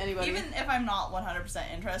 she'll talk to anybody. Even if I'm not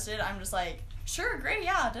 100% interested, I'm just like, sure, great,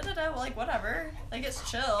 yeah, da-da-da, like, whatever. Like, it's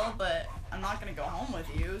chill, but I'm not gonna go home with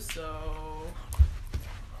you, so...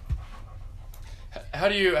 how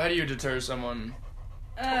do you deter someone?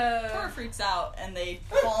 Tor freaks out, and they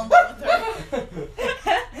fall in love with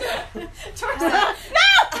her. Tor's like,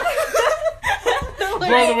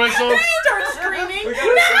 Blow the whistle. Start screaming. We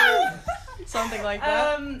gotta Something like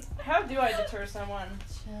that. How do I deter someone?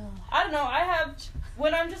 I don't know. I have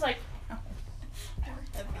when I'm just like, I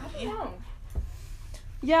don't know.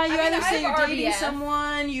 Yeah, you I mean, either I say have you're dating RBF.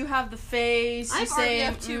 someone, you have the face, I you have say.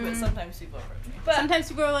 RBF too, but sometimes people approach me. But Sometimes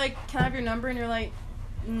people are like, "Can I have your number?" And you're like,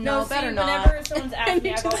 "No, see, better not." whenever someone's And asked me,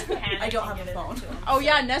 you I go just- panic. I don't and have give a it phone. to 'em. Oh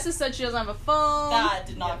yeah, Nessa said she doesn't have a phone. That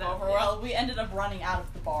did not Yeah, go over that- well. We ended up running out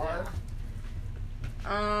of the bar.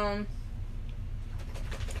 I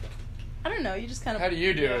don't know. You just kind of. How do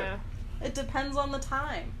you do it? Yeah. It depends on the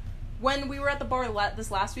time. When we were at the bar this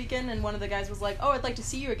last weekend, and one of the guys was like, "Oh, I'd like to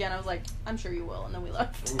see you again," I was like, "I'm sure you will," and then we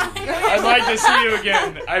left. I'd like to see you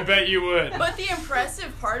again. I bet you would. But the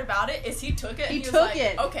impressive part about it is he took it. And He he was took like,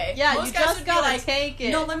 it. Okay. Yeah, Most you guys just would be gotta like, take it.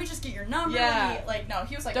 No, let me just get your number. Yeah. Like, no,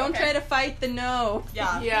 he was like, Don't okay. try to fight the no.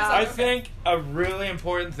 Yeah. he Yeah. was I like, okay. think a really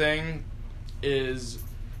important thing is.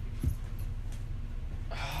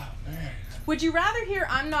 Oh man, Would you rather hear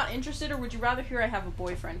I'm not interested, or would you rather hear I have a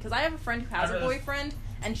boyfriend? Because I have a friend who has I'd a rather- boyfriend,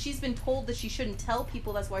 and she's been told that she shouldn't tell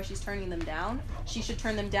people that's why she's turning them down. She should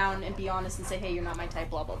turn them down and be honest and say, hey, you're not my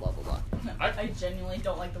type, blah, blah, blah, blah, blah. I genuinely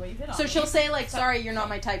don't like the way you hit on So me. she'll say, like, sorry, you're not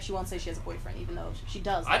my type. She won't say she has a boyfriend, even though she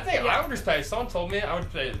does. I think Yeah. I would respect. If someone told me, I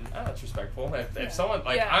would say, that's respectful. If someone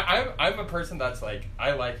like, Yeah. I'm a person that's like,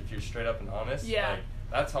 I like if you're straight up and honest. Yeah. Like,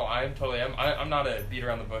 that's how I totally am. I'm not a beat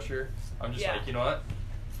around the busher. I'm just Yeah. like, you know what?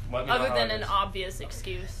 Let me know Other how than it an is. obvious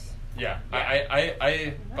excuse. Yeah.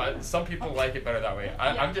 Yeah. But some people like it better that way.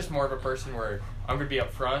 Yeah. I'm just more of a person where I'm gonna be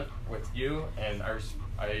upfront with you, and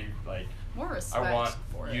I like. More respect I want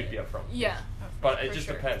for you it. to be upfront. Yeah. But it For just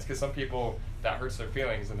sure. depends, because some people that hurts their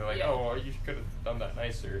feelings, and they're like, Yeah. oh, well, you could have done that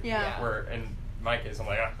nicer. Yeah. Where in my case, I'm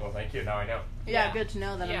like, well, thank you. Now I know. Yeah, Yeah. good to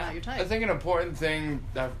know that I'm Yeah. not your I type. think an important thing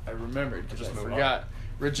that I remembered because Just I move on. forgot.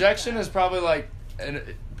 Rejection is probably like, and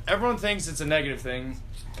everyone thinks it's a negative thing,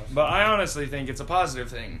 but I honestly think it's a positive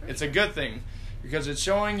thing. It's a good thing because it's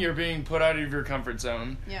showing you're being put out of your comfort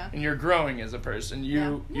zone Yeah. and you're growing as a person.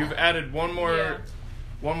 You've Yeah. added one Yeah.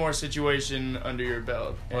 more situation under your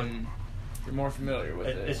belt and you're more familiar with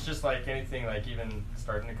it. It's just like anything, like even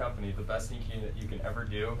starting a company, the best thing you can ever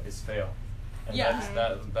do is fail. And Yeah.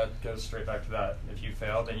 that goes straight back to that. If you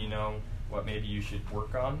fail, then you know what maybe you should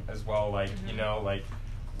work on as well. Like, you know, like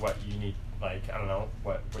what you need, like, I don't know,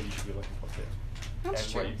 what you should be looking for too. That's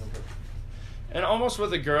and true. what you can improve. And almost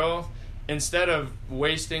with a girl, instead of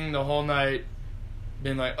wasting the whole night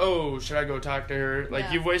being like, oh, should I go talk to her? Like,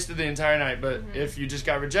 Yeah. you've wasted the entire night, but if you just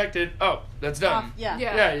got rejected, oh, that's done. Off- yeah.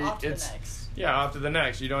 Yeah. Yeah, Off to the it's next. yeah, off to the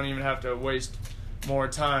next. You don't even have to waste more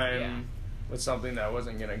time Yeah. with something that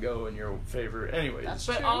wasn't gonna go in your favor anyways. That's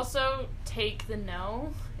But True. also take the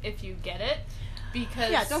no if you get it,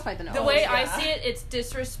 because Yeah, don't fight the no. The way Oh, I yeah. see it, it's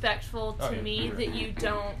disrespectful to Oh, yeah. me that you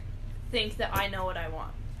don't think that I know what I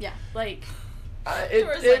want. Yeah. Like,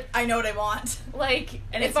 Dora's like, I know what I want.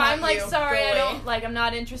 and it's if I'm not like, you, sorry, go I away. don't, like, I'm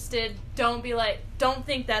not interested, don't be like, don't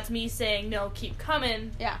think that's me saying no, keep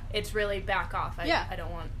coming. Yeah. It's really back off. Yeah. I don't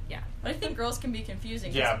want, yeah. But I think girls can be confusing.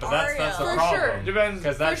 'cause Yeah, but that's the For problem. sure. Depends.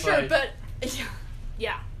 Because For that's sure, like, but, Yeah.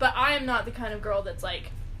 yeah. But I am not the kind of girl that's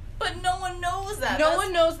like, But no one knows that. no That's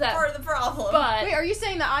one knows that. part of the problem. But, Wait, are you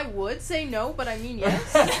saying that I would say no, but I mean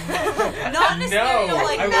yes? not in a scenario No,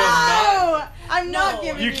 like I will that. No! I'm not No.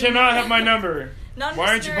 giving You cannot have my number. Not in Why a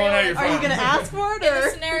aren't you scenario pulling out your like- Are you phone? gonna ask for it, In or? the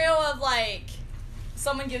scenario of like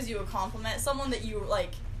someone gives you a compliment, someone that you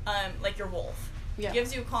like your wolf Yeah.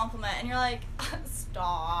 gives you a compliment, and you're like,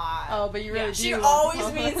 stop. Oh, but you really Yeah. do. She want always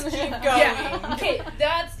to means keep Yeah. going. yeah. Okay,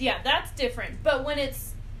 that's different. But when it's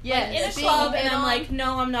Yes, in a being club and hit I'm on. like,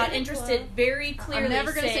 no, I'm not In a interested, club. very clearly I'm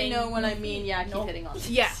never gonna say saying, no when I mean yeah, keep Nope. hitting on me.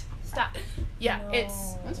 yeah, stop. Yeah, No.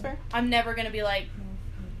 it's, That's fair. I'm never gonna be like,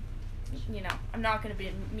 you know, I'm not gonna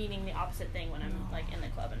be meaning the opposite thing when I'm like in the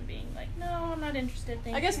club and being like, no, I'm not interested.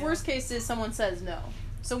 Thank I guess you. worst case is someone says no.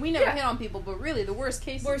 So we never Yeah. hit on people, but really the worst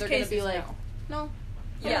case is Worst they're case gonna be is like, no. no.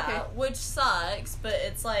 Yeah, Okay. which sucks, but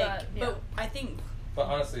it's like, But, yeah. but I think, But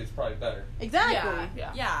honestly, it's probably better. Exactly.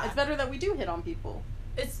 Yeah. yeah, It's better that we do hit on people.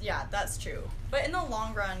 yeah, that's true. But in the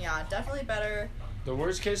long run, yeah, definitely better. The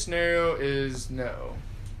worst case scenario is no.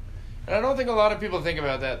 And I don't think a lot of people think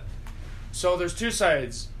about that. So there's two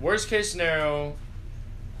sides. Worst case scenario,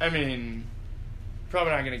 I mean,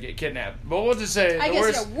 probably not going to get kidnapped. But we'll just say I the guess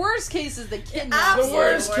worst, yeah, worst case is the kidnap. the absolutely.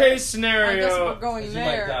 worst worst. case I guess scenario. we're going You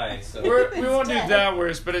there. might die, so. We won't do Instead. that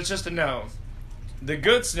worst, but it's just a no. The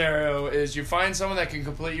good scenario is you find someone that can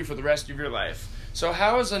complete you for the rest of your life. So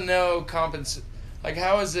how is a no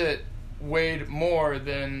how is it weighed more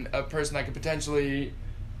than a person that could potentially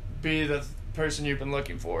be the person you've been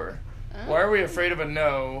looking for? Why are we afraid of a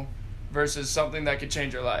no versus something that could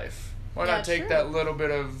change your life? Why Yeah, not take true. that little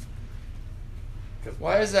bit of...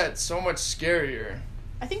 Why is that so much scarier?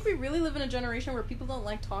 I think we really live in a generation where people don't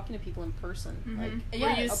like talking to people in person. Mhm. Like, We're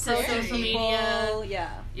yeah, used to approaching social people, media. Yeah.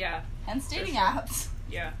 Yeah, Hence dating sure. apps.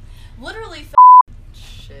 yeah. Literally,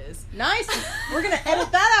 shiz. Nice. We're gonna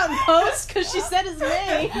edit that out in post because she said his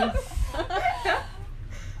name.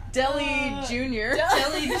 Deli Jr.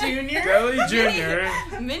 Deli Jr. Deli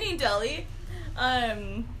Jr. Mini Deli.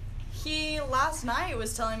 He last night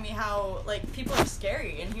was telling me how like people are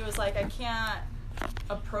scary, and he was like, I can't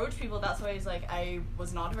approach people. That's why he's like, I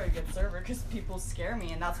was not a very good server because people scare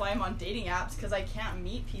me, and that's why I'm on dating apps because I can't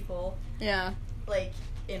meet people Yeah. like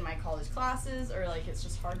in my college classes, or like it's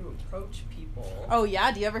just hard to approach people. Oh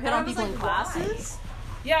yeah. Do you ever hit And I on was people like, in why? classes?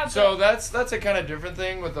 Yeah, So that's a kind of different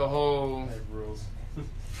thing with the whole I have rules.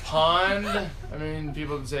 pond. I mean,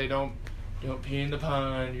 people say don't don't pee in the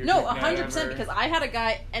pond. You're No, never- 100%, because I had a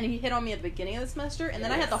guy, and he hit on me at the beginning of the semester, and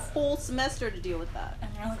then I had the whole semester to deal with that. And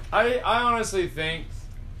you're like, I honestly think,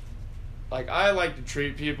 like, I like to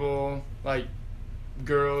treat people, like,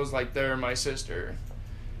 girls, like they're my sister.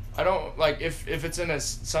 I don't, like, if it's in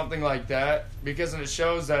something like that, because then it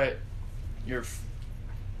shows that you're,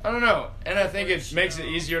 I don't know, and I think it makes it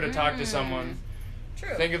easier to talk to someone.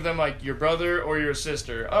 true. Think of them like your brother or your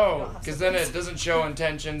sister. Oh, because then it doesn't show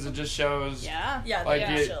intentions, it just shows, Yeah. Yeah, like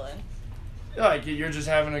they're you- chilling. like, you're just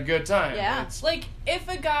having a good time. Yeah. It's, Like, if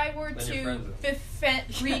a guy were Then you're to friends with befriend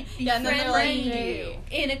Yeah, and then they're like, you "Hey."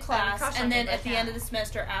 in a class, crush on and then you, but at the I end of can't. the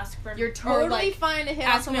semester ask for You're or, totally like, fine to hit on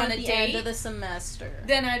ask me someone on at a the end date. of the semester.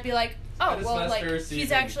 then I'd be like, oh, End of well, like, semester he's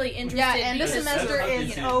season. actually interested. Yeah, end of because- semester It's hunting is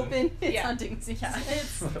season. open. It's Yeah. hunting season. Yeah,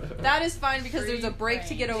 it's That is fine because there's a Free break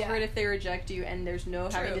to get reign. over Yeah. it if they reject you, and there's no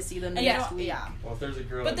having True. to see them And next you week. yeah. Well, if there's a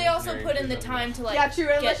girl. But in they also engineering, put in she's the not time to, like, Yeah, true.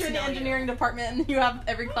 Unless get you're in to the know you. engineering department and you have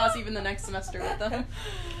every class even the next semester with them.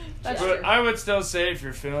 That's but true. I would still say if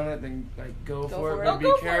you're feeling it, then, like, go for it. Oh, But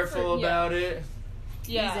go be for it, careful yeah. about it.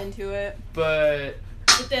 Yeah. Ease into it. But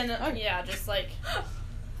But then, yeah, just, like,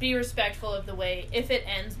 be respectful of the way, if it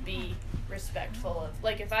ends, be respectful of,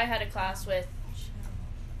 like, if I had a class with,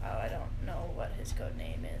 oh, I don't know what his code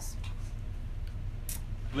name is.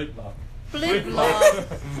 Blip blob. Blip blob.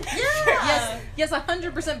 Yes,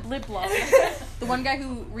 100% blip blob. The one guy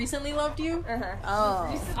who recently loved you? Uh-huh.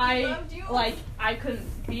 Oh. I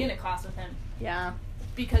couldn't be in a class with him Yeah.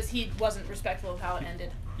 because he wasn't respectful of how it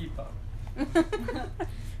ended. Beep bop.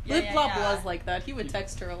 Blip yeah, Blop yeah. was like that. He would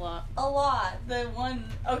text her a lot. A lot. The one.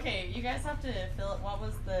 Okay, you guys have to fill it. What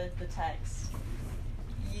was the text?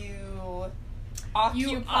 You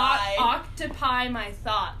occupy. You octopi my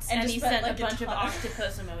thoughts, And and just he put, sent like, a a bunch of ton.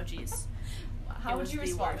 octopus emojis. How It would was you the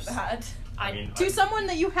respond worst. to that? I mean, To someone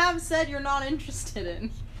that you have said you're not interested in.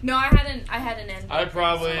 No, I had an end. I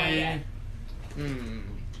probably. Yeah.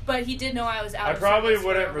 But he did know I was out. I of probably service for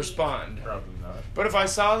wouldn't a week. respond. probably not. But if I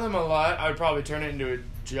saw them a lot, I'd probably turn it into a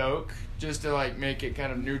joke just to, like, make it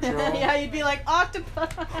kind of neutral. Yeah, you'd be like, octopi.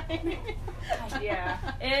 Yeah,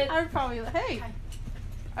 it I would probably, hey.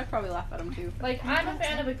 I'd probably laugh at him too. like I'm a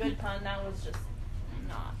fan of a good pun. That was just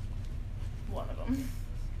not one of them.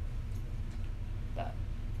 But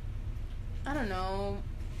I don't know.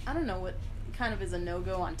 I don't know what kind of is a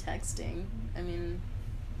no-go on texting. I mean,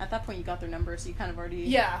 at that point you got their number, so you kind of already...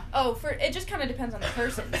 yeah. Oh, for it just kind of depends on the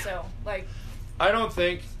person. So like, I don't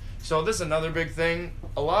think so. This is another big thing.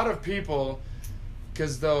 A lot of people,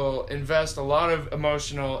 because they'll invest a lot of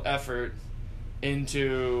emotional effort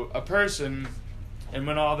into a person, and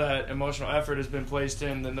when all that emotional effort has been placed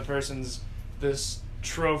in, then the person's this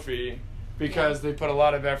trophy because they put a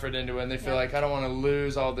lot of effort into it, and they feel Yeah. like, I don't want to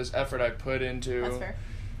lose all this effort I put into. That's fair.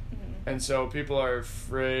 And so people are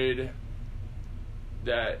afraid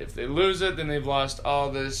that if they lose it, then they've lost all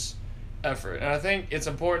this effort. And I think it's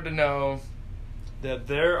important to know that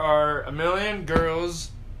there are a million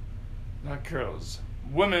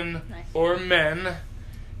women Nice. or men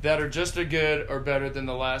that are just as good or better than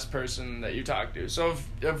the last person that you talk to. So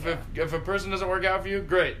if a person doesn't work out for you,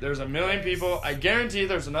 great. There's a million people. I guarantee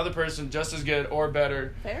there's another person just as good or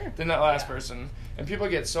better Fair. than that last Yeah. person. And people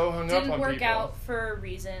get so hung up didn't on work people. out for a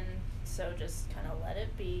reason. So just kind of let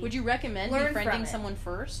it be. Would you recommend Learn from befriending it. someone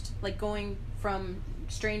first? Like going from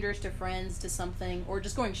strangers to friends to something, or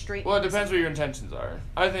just going straight Well, it into depends what something? your intentions are.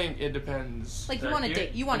 I think it depends. Like, you Jack, want to you-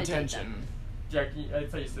 date. You want to date intention. them. Jackie, I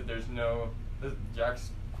thought you said there's no. Jack's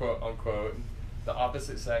quote unquote, the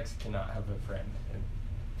opposite sex cannot have a friend.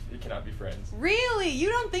 It cannot be friends. Really? You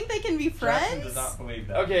don't think they can be Jackson friends? does not believe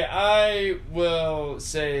that. Okay, I will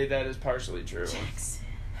say that is partially true. Jackson.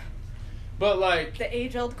 But, like, the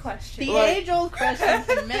age-old question? The Like- age-old question: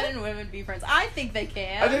 can men and women be friends? I think they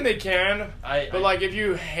can. I think they can. I But, like, if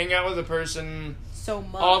you hang out with a person so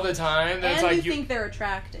much all the time, then and it's like you think they're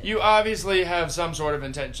attractive. you obviously have some sort of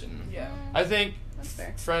intention. Yeah. I think That's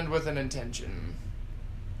fair. friend with an intention.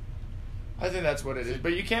 I think that's what it is.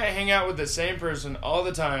 But you can't hang out with the same person all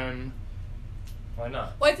the time. Why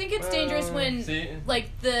not? Well, I think it's dangerous Well, when See, like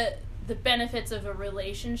the benefits of a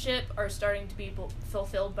relationship are starting to be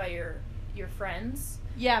fulfilled by your friends.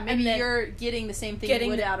 Yeah, maybe then you're getting the same thing getting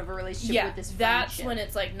you would the- out of a relationship Yeah, with this that's friendship. when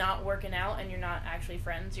it's like not working out and you're not actually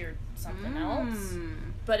friends. You're something else. Mm.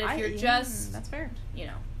 But if you're just that's fair.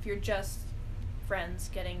 if you're just friends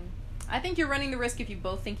getting I think you're running the risk if you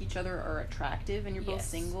both think each other are attractive and you're both Yes.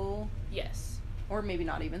 single, yes. or maybe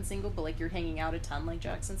not even single, but like you're hanging out a ton, like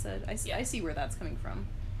Jackson said. I Yeah. see where that's coming from.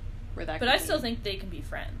 Where that. But could I still be. think they can be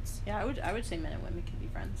friends. Yeah, I would say men and women can be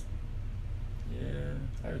friends. Yeah.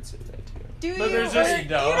 I would say that too. Do But you? there's just- Or- You you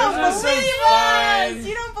don't. don't There's just some believe fine- us.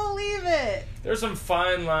 You don't believe it. There's some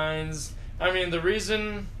fine lines. I mean, the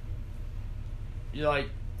reason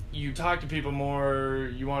you talk to people more,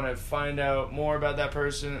 you want to find out more about that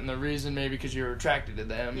person, and the reason maybe because you're attracted to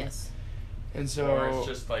them. Yes. And so Or it's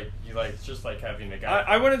just like you like it's just like having a guy.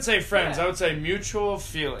 I wouldn't say friends. Yeah. I would say mutual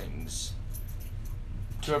feelings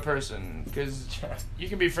to a person, because you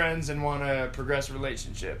can be friends and want to progress a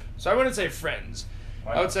relationship. So I wouldn't say friends.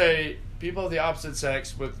 Why I would not? say people of the opposite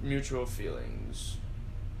sex with mutual feelings.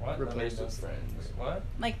 What? replaced That with makes- friends. wait, What?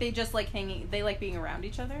 Like they just like hanging. They like being around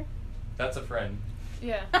each other. That's a friend.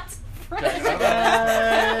 Yeah. That's Okay, I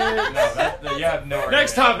don't friends. know. No, that you have no.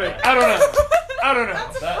 Next idea. topic. I don't know. I don't know.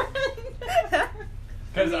 That-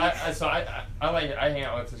 Because I hang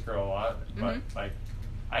out with this girl a lot, but Mhm. like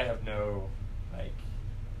I have no like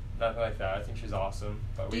nothing like that. I think she's awesome,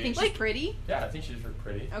 but Do you we think she's pretty? yeah, I think she's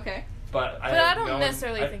pretty. Okay. But But I don't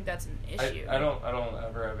necessarily think that's an issue. I don't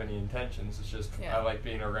ever have any intentions. It's just Yeah. I like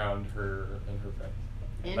being around her and her friends.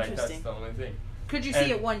 Like that's Interesting. the only thing. Could you And-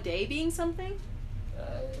 see it one day being something?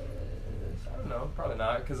 I don't know, probably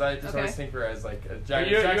not, because I just Okay. always think of her as like a You, Jack.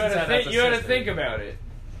 you Jackson had said to think. as a You had to sister. think about it.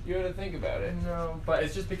 You had to think about it. No, but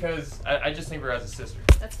it's just because I just think of her as a sister.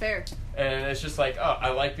 That's fair. And it's just like, oh, I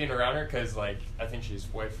like being around her because, like, I think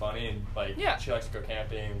she's way funny and, like, Yeah. she likes to go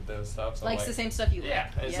camping and those stuff. So I'm Likes like, the same stuff you like. Yeah,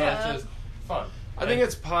 and so it's just fun. I think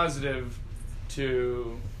it's positive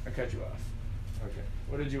to. I cut you off. Okay.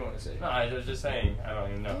 What did you want to say? No, I was just saying, I don't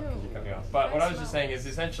even know because you Ew. cut me off. But what I was just saying is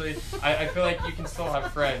essentially, I feel like you can still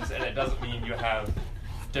have friends and it doesn't mean you have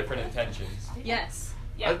different intentions. Yes.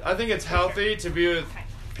 Yeah. I think it's healthy to be with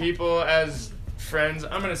people as friends.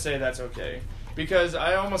 I'm gonna say that's okay, because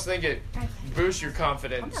I almost think it boosts your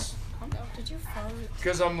confidence. Did you fall?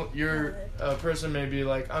 Because you're a person maybe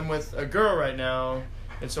like I'm with a girl right now,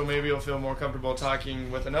 and so maybe you'll feel more comfortable talking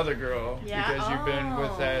with another girl Yeah. because you've been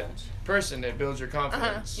with that Oh. person. It builds your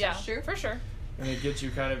confidence. Yeah. Sure. For sure. And it gets you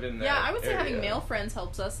kind of in that. Yeah, I would say having area. male friends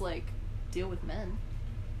helps us like deal with men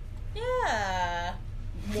Yeah.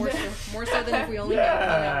 more so than if we only hung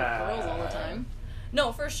out with girls all the time.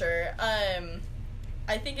 No, for sure.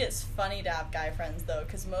 I think it's funny to have guy friends though,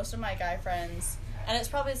 because most of my guy friends, and it's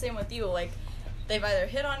probably the same with you, like they've either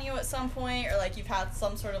hit on you at some point or like you've had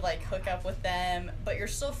some sort of like hookup with them, but you're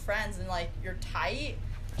still friends and like you're tight.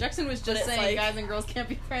 Jackson was But just it's saying like- guys and girls can't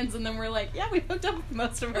be friends, and then we're like, yeah, we hooked up with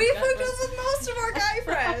most of our We've guy hooked friends. up with most of our guy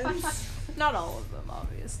friends. Not all of them,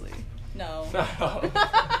 obviously. No. No.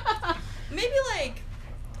 Maybe like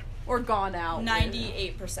Or gone out.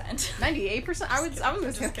 98%. 98%? I was gonna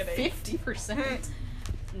Just say kidding. 50%.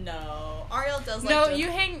 No. Ariel does like No, to you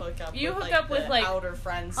hook up with, the like- outer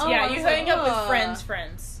friends. Oh, yeah, I you was hang like, up with "Ugh."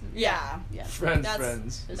 friends. Yeah. Yeah. Friends, That's-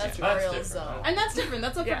 friends. That's That's true. That's Ariel's different, zone. huh? And that's different.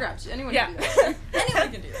 That's up Yeah. for grabs. Anyone Yeah. can do that.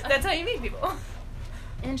 Anyone can do that. That's how you meet people.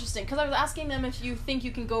 Interesting, because I was asking them if you think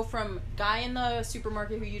you can go from guy in the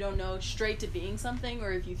supermarket who you don't know straight to being something,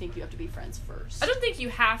 or if you think you have to be friends first. I don't think you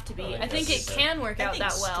have to be. I I think think it that's- can work I out think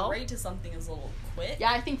that well. straight to something is a little quick.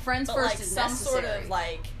 Yeah, I think friends but first like is some necessary. sort of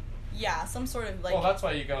like, yeah, some sort of like, Well, that's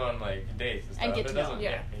why you go on like dates and stuff. And get It to know doesn't-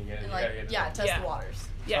 them. You, and gotta like get to yeah, know test Yeah. the waters.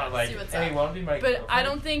 It's Yeah. not like, see what's hey, up. want to be my But I girlfriend?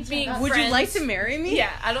 don't think being Would friends, you like to marry me?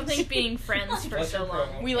 Yeah, I don't think being friends for That's so your long.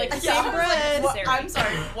 promo. We like the Yeah, I same was like, bread. what- Necessary. I'm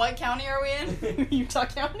sorry. What county are we in? Utah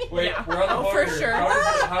County? Wait, Yeah. we're on the Oh, for border. sure.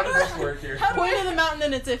 How does this work here? Point of the mountain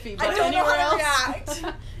and it's iffy, but I don't know anywhere how to else.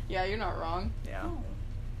 react. Yeah, you're not wrong. Yeah.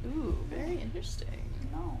 Ooh, very interesting.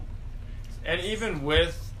 No. And even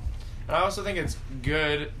with, and I also think it's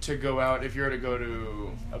good to go out if you're to go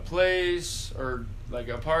to a place or like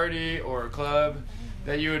a party or a club,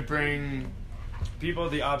 that you would bring people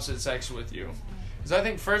of the opposite sex with you. Because I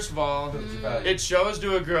think, first of all, it shows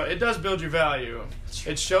to a girl, it does build your value.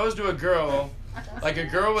 It shows to a girl, like a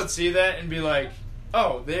girl would see that and be like,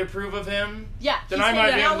 oh, they approve of him? Yeah, Then he's I might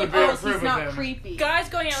hanging be out able to with be girls, approve he's of not him. creepy. Guys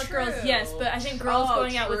going out with girls, True. yes, but I think girls Oh,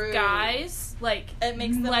 going out true. with guys, like, It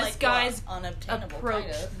makes them less like guys unobtainable. approach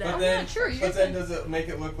Kind of. them. But Oh, then, yeah, sure, you but get then to- does it make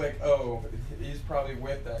it look like, oh, he's probably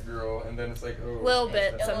with that girl, and then it's like, oh. Little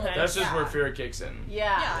bit that's- sometimes. That's just Yeah. where fear kicks in.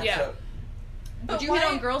 Yeah. Yeah. So, But Would you hit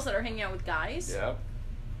why- on girls that are hanging out with guys? Yeah.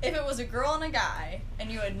 If it was a girl and a guy, and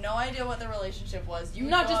you had no idea what the relationship was, you would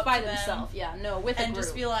Not go just up by to them themselves. Yeah, no, with a and group.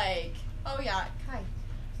 just be like, "Oh yeah, Kai,"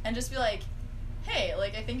 and just be like, "Hey,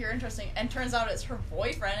 like I think you're interesting." And turns out it's her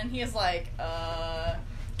boyfriend, and he is like,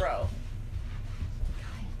 bro."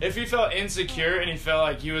 If he felt insecure and he felt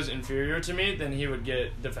like he was inferior to me, then he would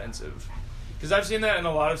get defensive. Because I've seen that in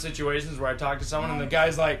a lot of situations where I talk to someone and the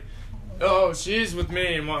guy's like, oh, she's with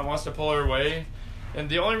me and wants to pull her away. And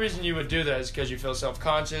the only reason you would do that is because you feel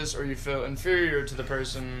self-conscious or you feel inferior to the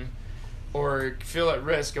person or feel at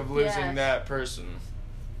risk of losing Yes. that person.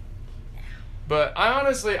 But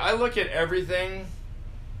I look at everything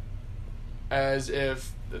as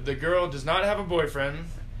if the girl does not have a boyfriend,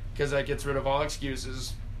 because that gets rid of all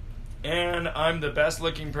excuses, and I'm the best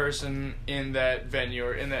looking person in that venue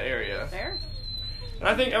or in that area. Fair. And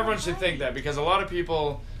I think everyone should think that, because a lot of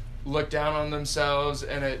people look down on themselves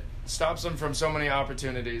and it stops them from so many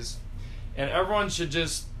opportunities. And everyone should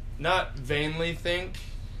just not vainly think,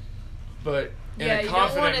 but in Yeah, a you don't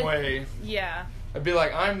confident wanna- way. Yeah. I'd be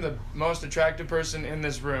like, I'm the most attractive person in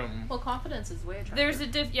this room. Well, confidence is way attractive. There's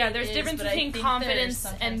there's It is, difference but I between think confidence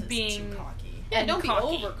sometimes and it's being too cocky. yeah, and don't be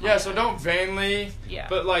cocky. over. Yeah, so don't vainly. Yeah.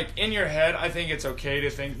 But like in your head, I think it's okay to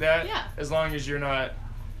think that. Yeah. As long as you're not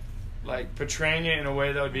like portraying it in a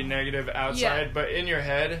way that would be negative outside, Yeah. but in your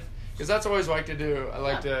head, because that's always what I like to do. I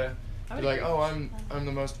like to I be would like, agree. oh, I'm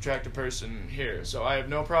the most attractive person here, so I have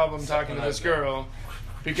no problem talking to this girl.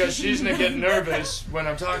 Because she's gonna get nervous when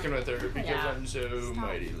I'm talking with her because Yeah. I'm so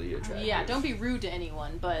mightily attractive. Yeah, don't be rude to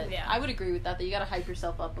anyone, but Yeah. I would agree with that you gotta hype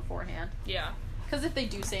yourself up beforehand. Yeah. Because if they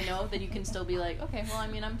do say no, then you can still be like, okay, well, I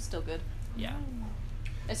mean, I'm still good. Yeah.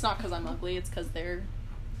 It's not because I'm ugly, it's because they're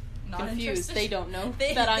Not confused. interested. They don't know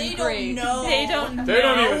They, that I'm they great. Don't know. They don't know They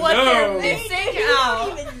don't even what know. they're They missing They out.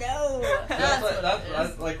 don't even know.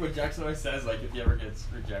 That's like what Jackson always says. Like if he ever gets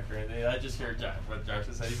rejected or anything, I just hear what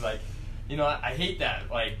Jackson says. He's like, you know, I hate that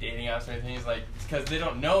like dating apps or anything. He's like, because they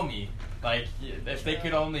don't know me. Like if they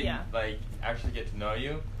could only Yeah. like actually get to know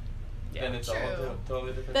you, then it's a whole True.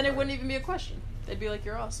 totally different. Then it story. wouldn't even be a question. They'd be like,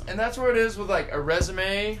 you're awesome. And that's where it is with like a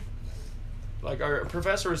resume. Like our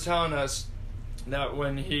professor was telling us that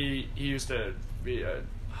when he used to be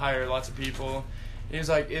hire lots of people, he was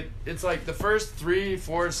like it's like the first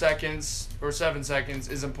 3-4 seconds or 7 seconds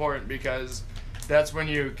is important because that's when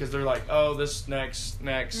because they're like, oh, this next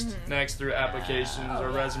through applications or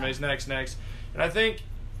resumes next, and I think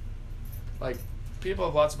like people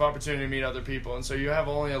have lots of opportunity to meet other people, and so you have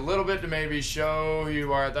only a little bit to maybe show who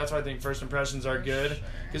you are. That's why I think first impressions are good.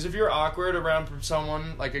 Because if you're awkward around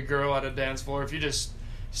someone, like a girl at a dance floor, if you just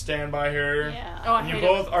stand by her Yeah. Oh, I and you hate it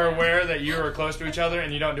both when- are aware that you are close to each other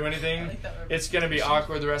and you don't do anything, I like that it's going to be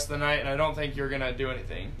awkward the rest of the night, and I don't think you're going to do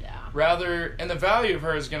anything. Yeah. Rather, and the value of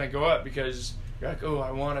her is going to go up because you're like, oh,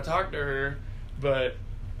 I want to talk to her, but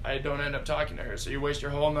I don't end up talking to her. So you waste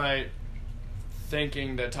your whole night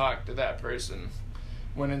thinking to talk to that person.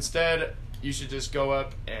 When instead, you should just go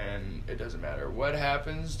up and it doesn't matter what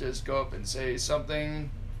happens, just go up and say something,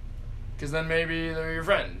 because then maybe they're your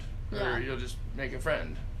friend, or Yeah. you'll just make a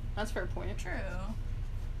friend. That's a fair point. True.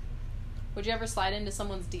 Would you ever slide into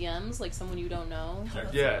someone's DMs, like someone you don't know?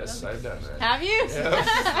 Yes, I've done that. Have you? Yeah.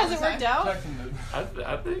 Has it worked out? Jackson did.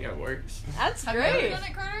 I think it works. That's Have you ever great. done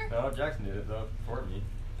it, Carter? No, Jackson did it though for me.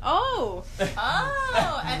 Oh.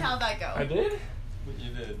 Oh, and how'd that go? I did? What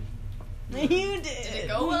you did? You did. Did it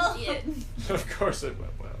go well? Of course it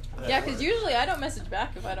went well. Yeah, because usually I don't message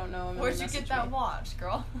back if I don't know him. and Where'd they you message get that me. watch,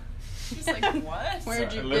 girl? She's like, what?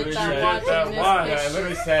 Where'd So you I get literally that said watch that in watch. Yeah, I this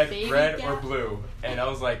literally said baby red or gap? blue, and I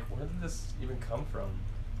was like, where did this even come from?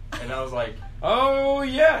 And I was like, Oh,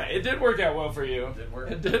 yeah, it did work out well for you. It did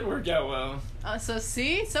work. It did work out well. So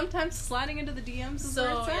see, sometimes sliding into the DMs is where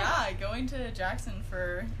So it's at. yeah, going to Jackson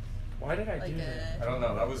for Why did I like do that? I don't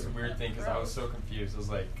know. That was a weird thing because I was so confused. I was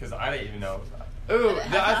like, because I didn't even know. Ooh, But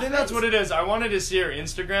it I think that's happens. what it is. I wanted to see her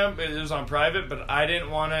Instagram, but it was on private, but I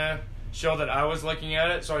didn't want to show that I was looking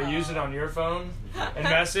at it, so I used it on your phone and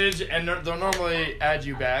message, and they'll normally add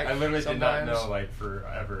you back. I literally sometimes. did not know like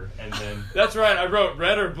forever, and then That's right. I wrote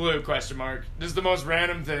red or blue question mark. This is the most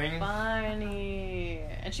random thing. Funny.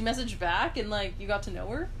 And she messaged back, and like you got to know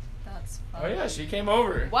her. that's Oh fun. yeah, she came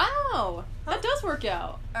over. Wow, that does work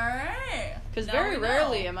out. All right. Because Now very we know.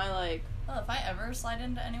 rarely am I like, Well, if I ever slide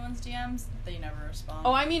into anyone's DMs, they never respond.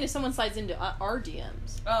 oh, I mean if someone slides into our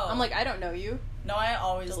DMs. Oh. I'm like, I don't know you. No, I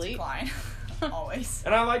always Delete. decline. Always.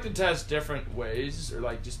 And I like to test different ways, or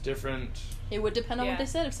like just different. It would depend on what Yeah. they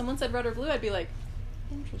said. If someone said red or blue, I'd be like,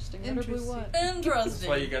 interesting. Red or blue what? Interesting. that's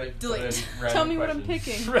why you gotta put Delete. in random Tell me what I'm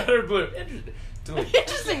questions. picking. Red or blue. Delete.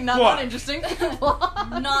 Interesting, not What? that interesting.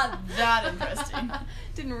 Not that interesting.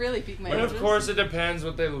 Didn't really pique my But interest. of course, it depends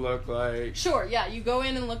what they look like. Sure, yeah, you go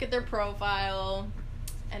in and look at their profile,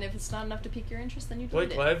 and if it's not enough to pique your interest, then you delete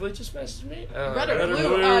Blake it. Lively just messaged me. Red or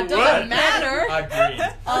blue, doesn't what? matter. Green.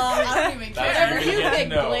 I don't even That's care. Whatever you're you gonna get pick,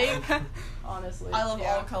 to know. Blake. Honestly, I love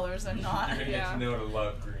yeah. all colors. I'm not. You're gonna Yeah. get to know to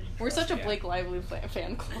love green. We're such a Yeah. Blake Lively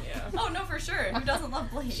fan club. Yeah. Oh no, for sure. Who doesn't love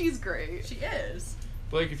Blake? She's great. She is.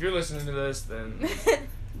 Blake, if you're listening to this, then You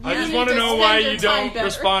I just need want to to know spend why your you time don't better.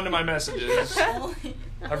 respond to my messages. Only,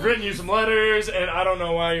 I've written you some letters, and I don't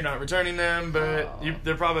know why you're not returning them, but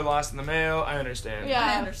they're probably lost in the mail. I understand. Yeah.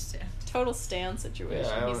 I understand. Total Stan situation.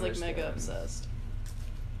 Yeah, I He's like understand. mega obsessed.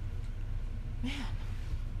 Man,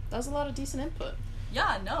 that was a lot of decent input.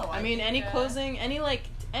 Yeah, no. I mean, any closing,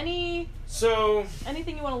 So,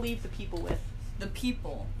 anything you want to leave the people with? The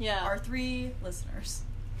people. Yeah. Our 3 listeners.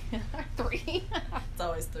 3. It's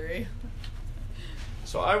always 3.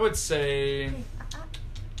 I would say,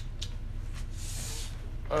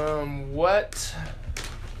 what?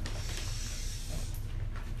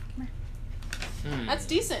 That's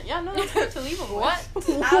decent. Yeah, no, that's good to leave them with. What?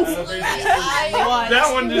 Absolutely. That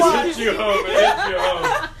one just hit you home. It hit you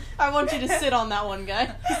home. I want you to sit on that one, guys.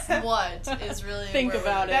 What is really Think where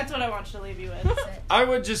about we- it. That's what I want you to leave you with. I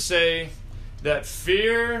would just say that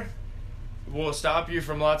fear will stop you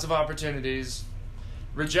from lots of opportunities.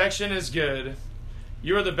 Rejection is good.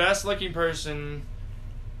 You are the best looking person.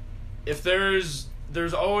 If there's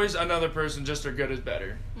always another person just as good as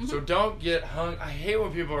better. So don't get hung. I hate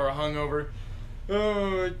when people are hungover.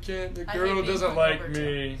 Oh, I can't. The I hate girl being doesn't like hungover,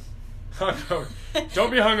 me. Hungover. Don't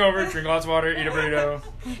be hungover. Drink lots of water. Eat a burrito.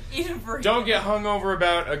 Eat a burrito. Don't get hungover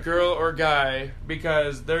about a girl or guy,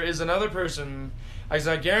 because there is another person. As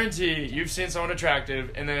I guarantee you've seen someone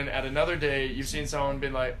attractive, and then at another day you've seen someone be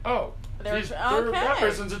like, oh, They're- that okay.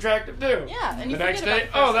 person's attractive too. Yeah, and you the next forget day,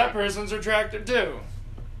 about the oh, that first person's attractive too.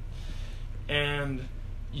 And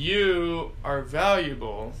you are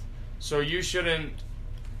valuable, so you shouldn't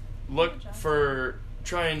look for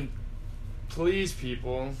try and please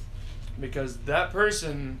people, because that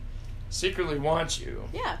person secretly wants you.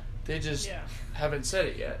 Yeah. They just Yeah. haven't said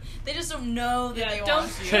it yet. They just don't know that they Yeah, don't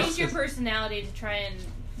want you. change your personality to try and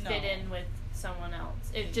fit No. in with someone else.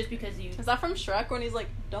 Just because you. Is that from Shrek when he's like,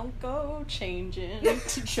 don't go changing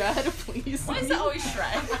to try to please Why me? is it always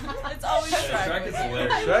Shrek? It's always Shrek. Shrek is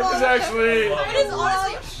hilarious. Shrek is actually. It is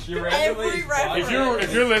honestly She randomly every bought- reference.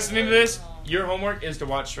 If you're listening to this, your homework is to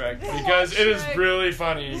watch Shrek, because it is Shrek. really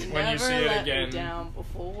funny when you Never see it let again. Me down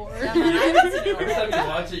before. Yeah, man, I haven't seen it Every already. time you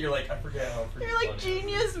watch it, you're like, I forget how freaking You're like, funny it is.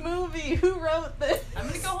 genius movie. Who wrote this? I'm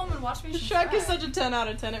gonna go home and watch me. Shrek is such a 10 out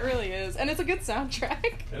of 10. It really is, and it's a good soundtrack.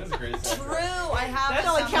 It is a great soundtrack. True, I have. That's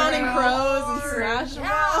the like Counting soundtrack. Crows and Smash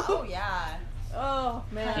Yeah. Bros. Oh yeah. Oh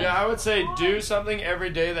man. Yeah, I would say do something every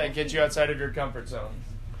day that gets you outside of your comfort zone.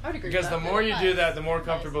 I would agree. Because with the that. more you do that, the more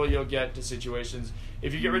comfortable you'll get to situations.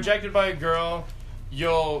 If you get rejected by a girl,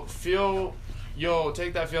 you'll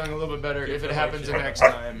take that feeling a little bit better if it happens the next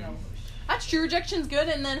time. That's true. Rejection's good,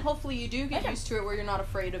 and then hopefully you do get used to it where you're not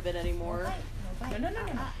afraid of it anymore. No.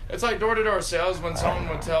 It's like door-to-door sales. When someone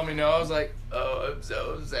would tell me no, I was like, oh, I'm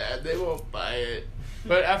so sad. They won't buy it.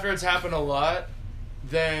 But after it's happened a lot,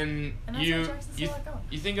 then And that's why Jackson's still let go.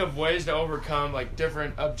 you think of ways to overcome like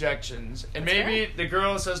different objections. And That's maybe right. the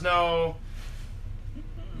girl says no.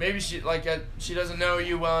 Maybe she she doesn't know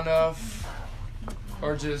you well enough,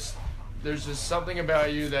 or just there's just something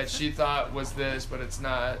about you that she thought was this, but it's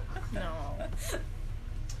not. No.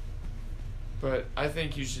 But I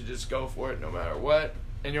think you should just go for it no matter what,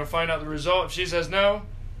 and you'll find out the result. If she says no,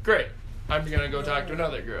 great. I'm gonna go talk to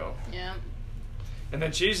another girl, Yeah. and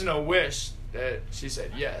then she's gonna wish that she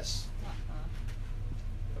said yes.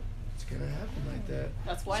 It's gonna happen like that.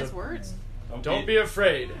 That's wise So- words. Don't be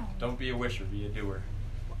afraid. Don't be a wisher, be a doer.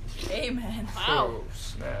 Amen. Wow. Oh,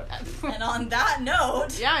 snap. And on that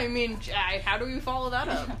note, Yeah, I mean, how do we follow that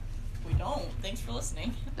up? we don't. Thanks for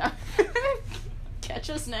listening. Catch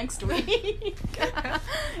us next week.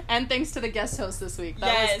 And thanks to the guest host this week. That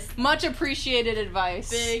Yes. was much appreciated advice.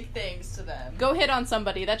 Big thanks to them. Go hit on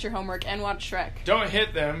somebody. That's your homework. And watch Shrek. Don't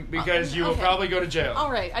hit them because you will okay. probably go to jail.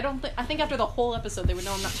 All right. I think after the whole episode they would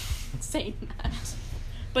know I'm not saying that.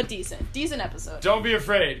 But decent episode. Don't be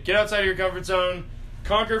afraid. Get outside of your comfort zone.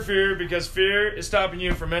 Conquer fear, because fear is stopping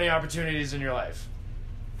you from many opportunities in your life.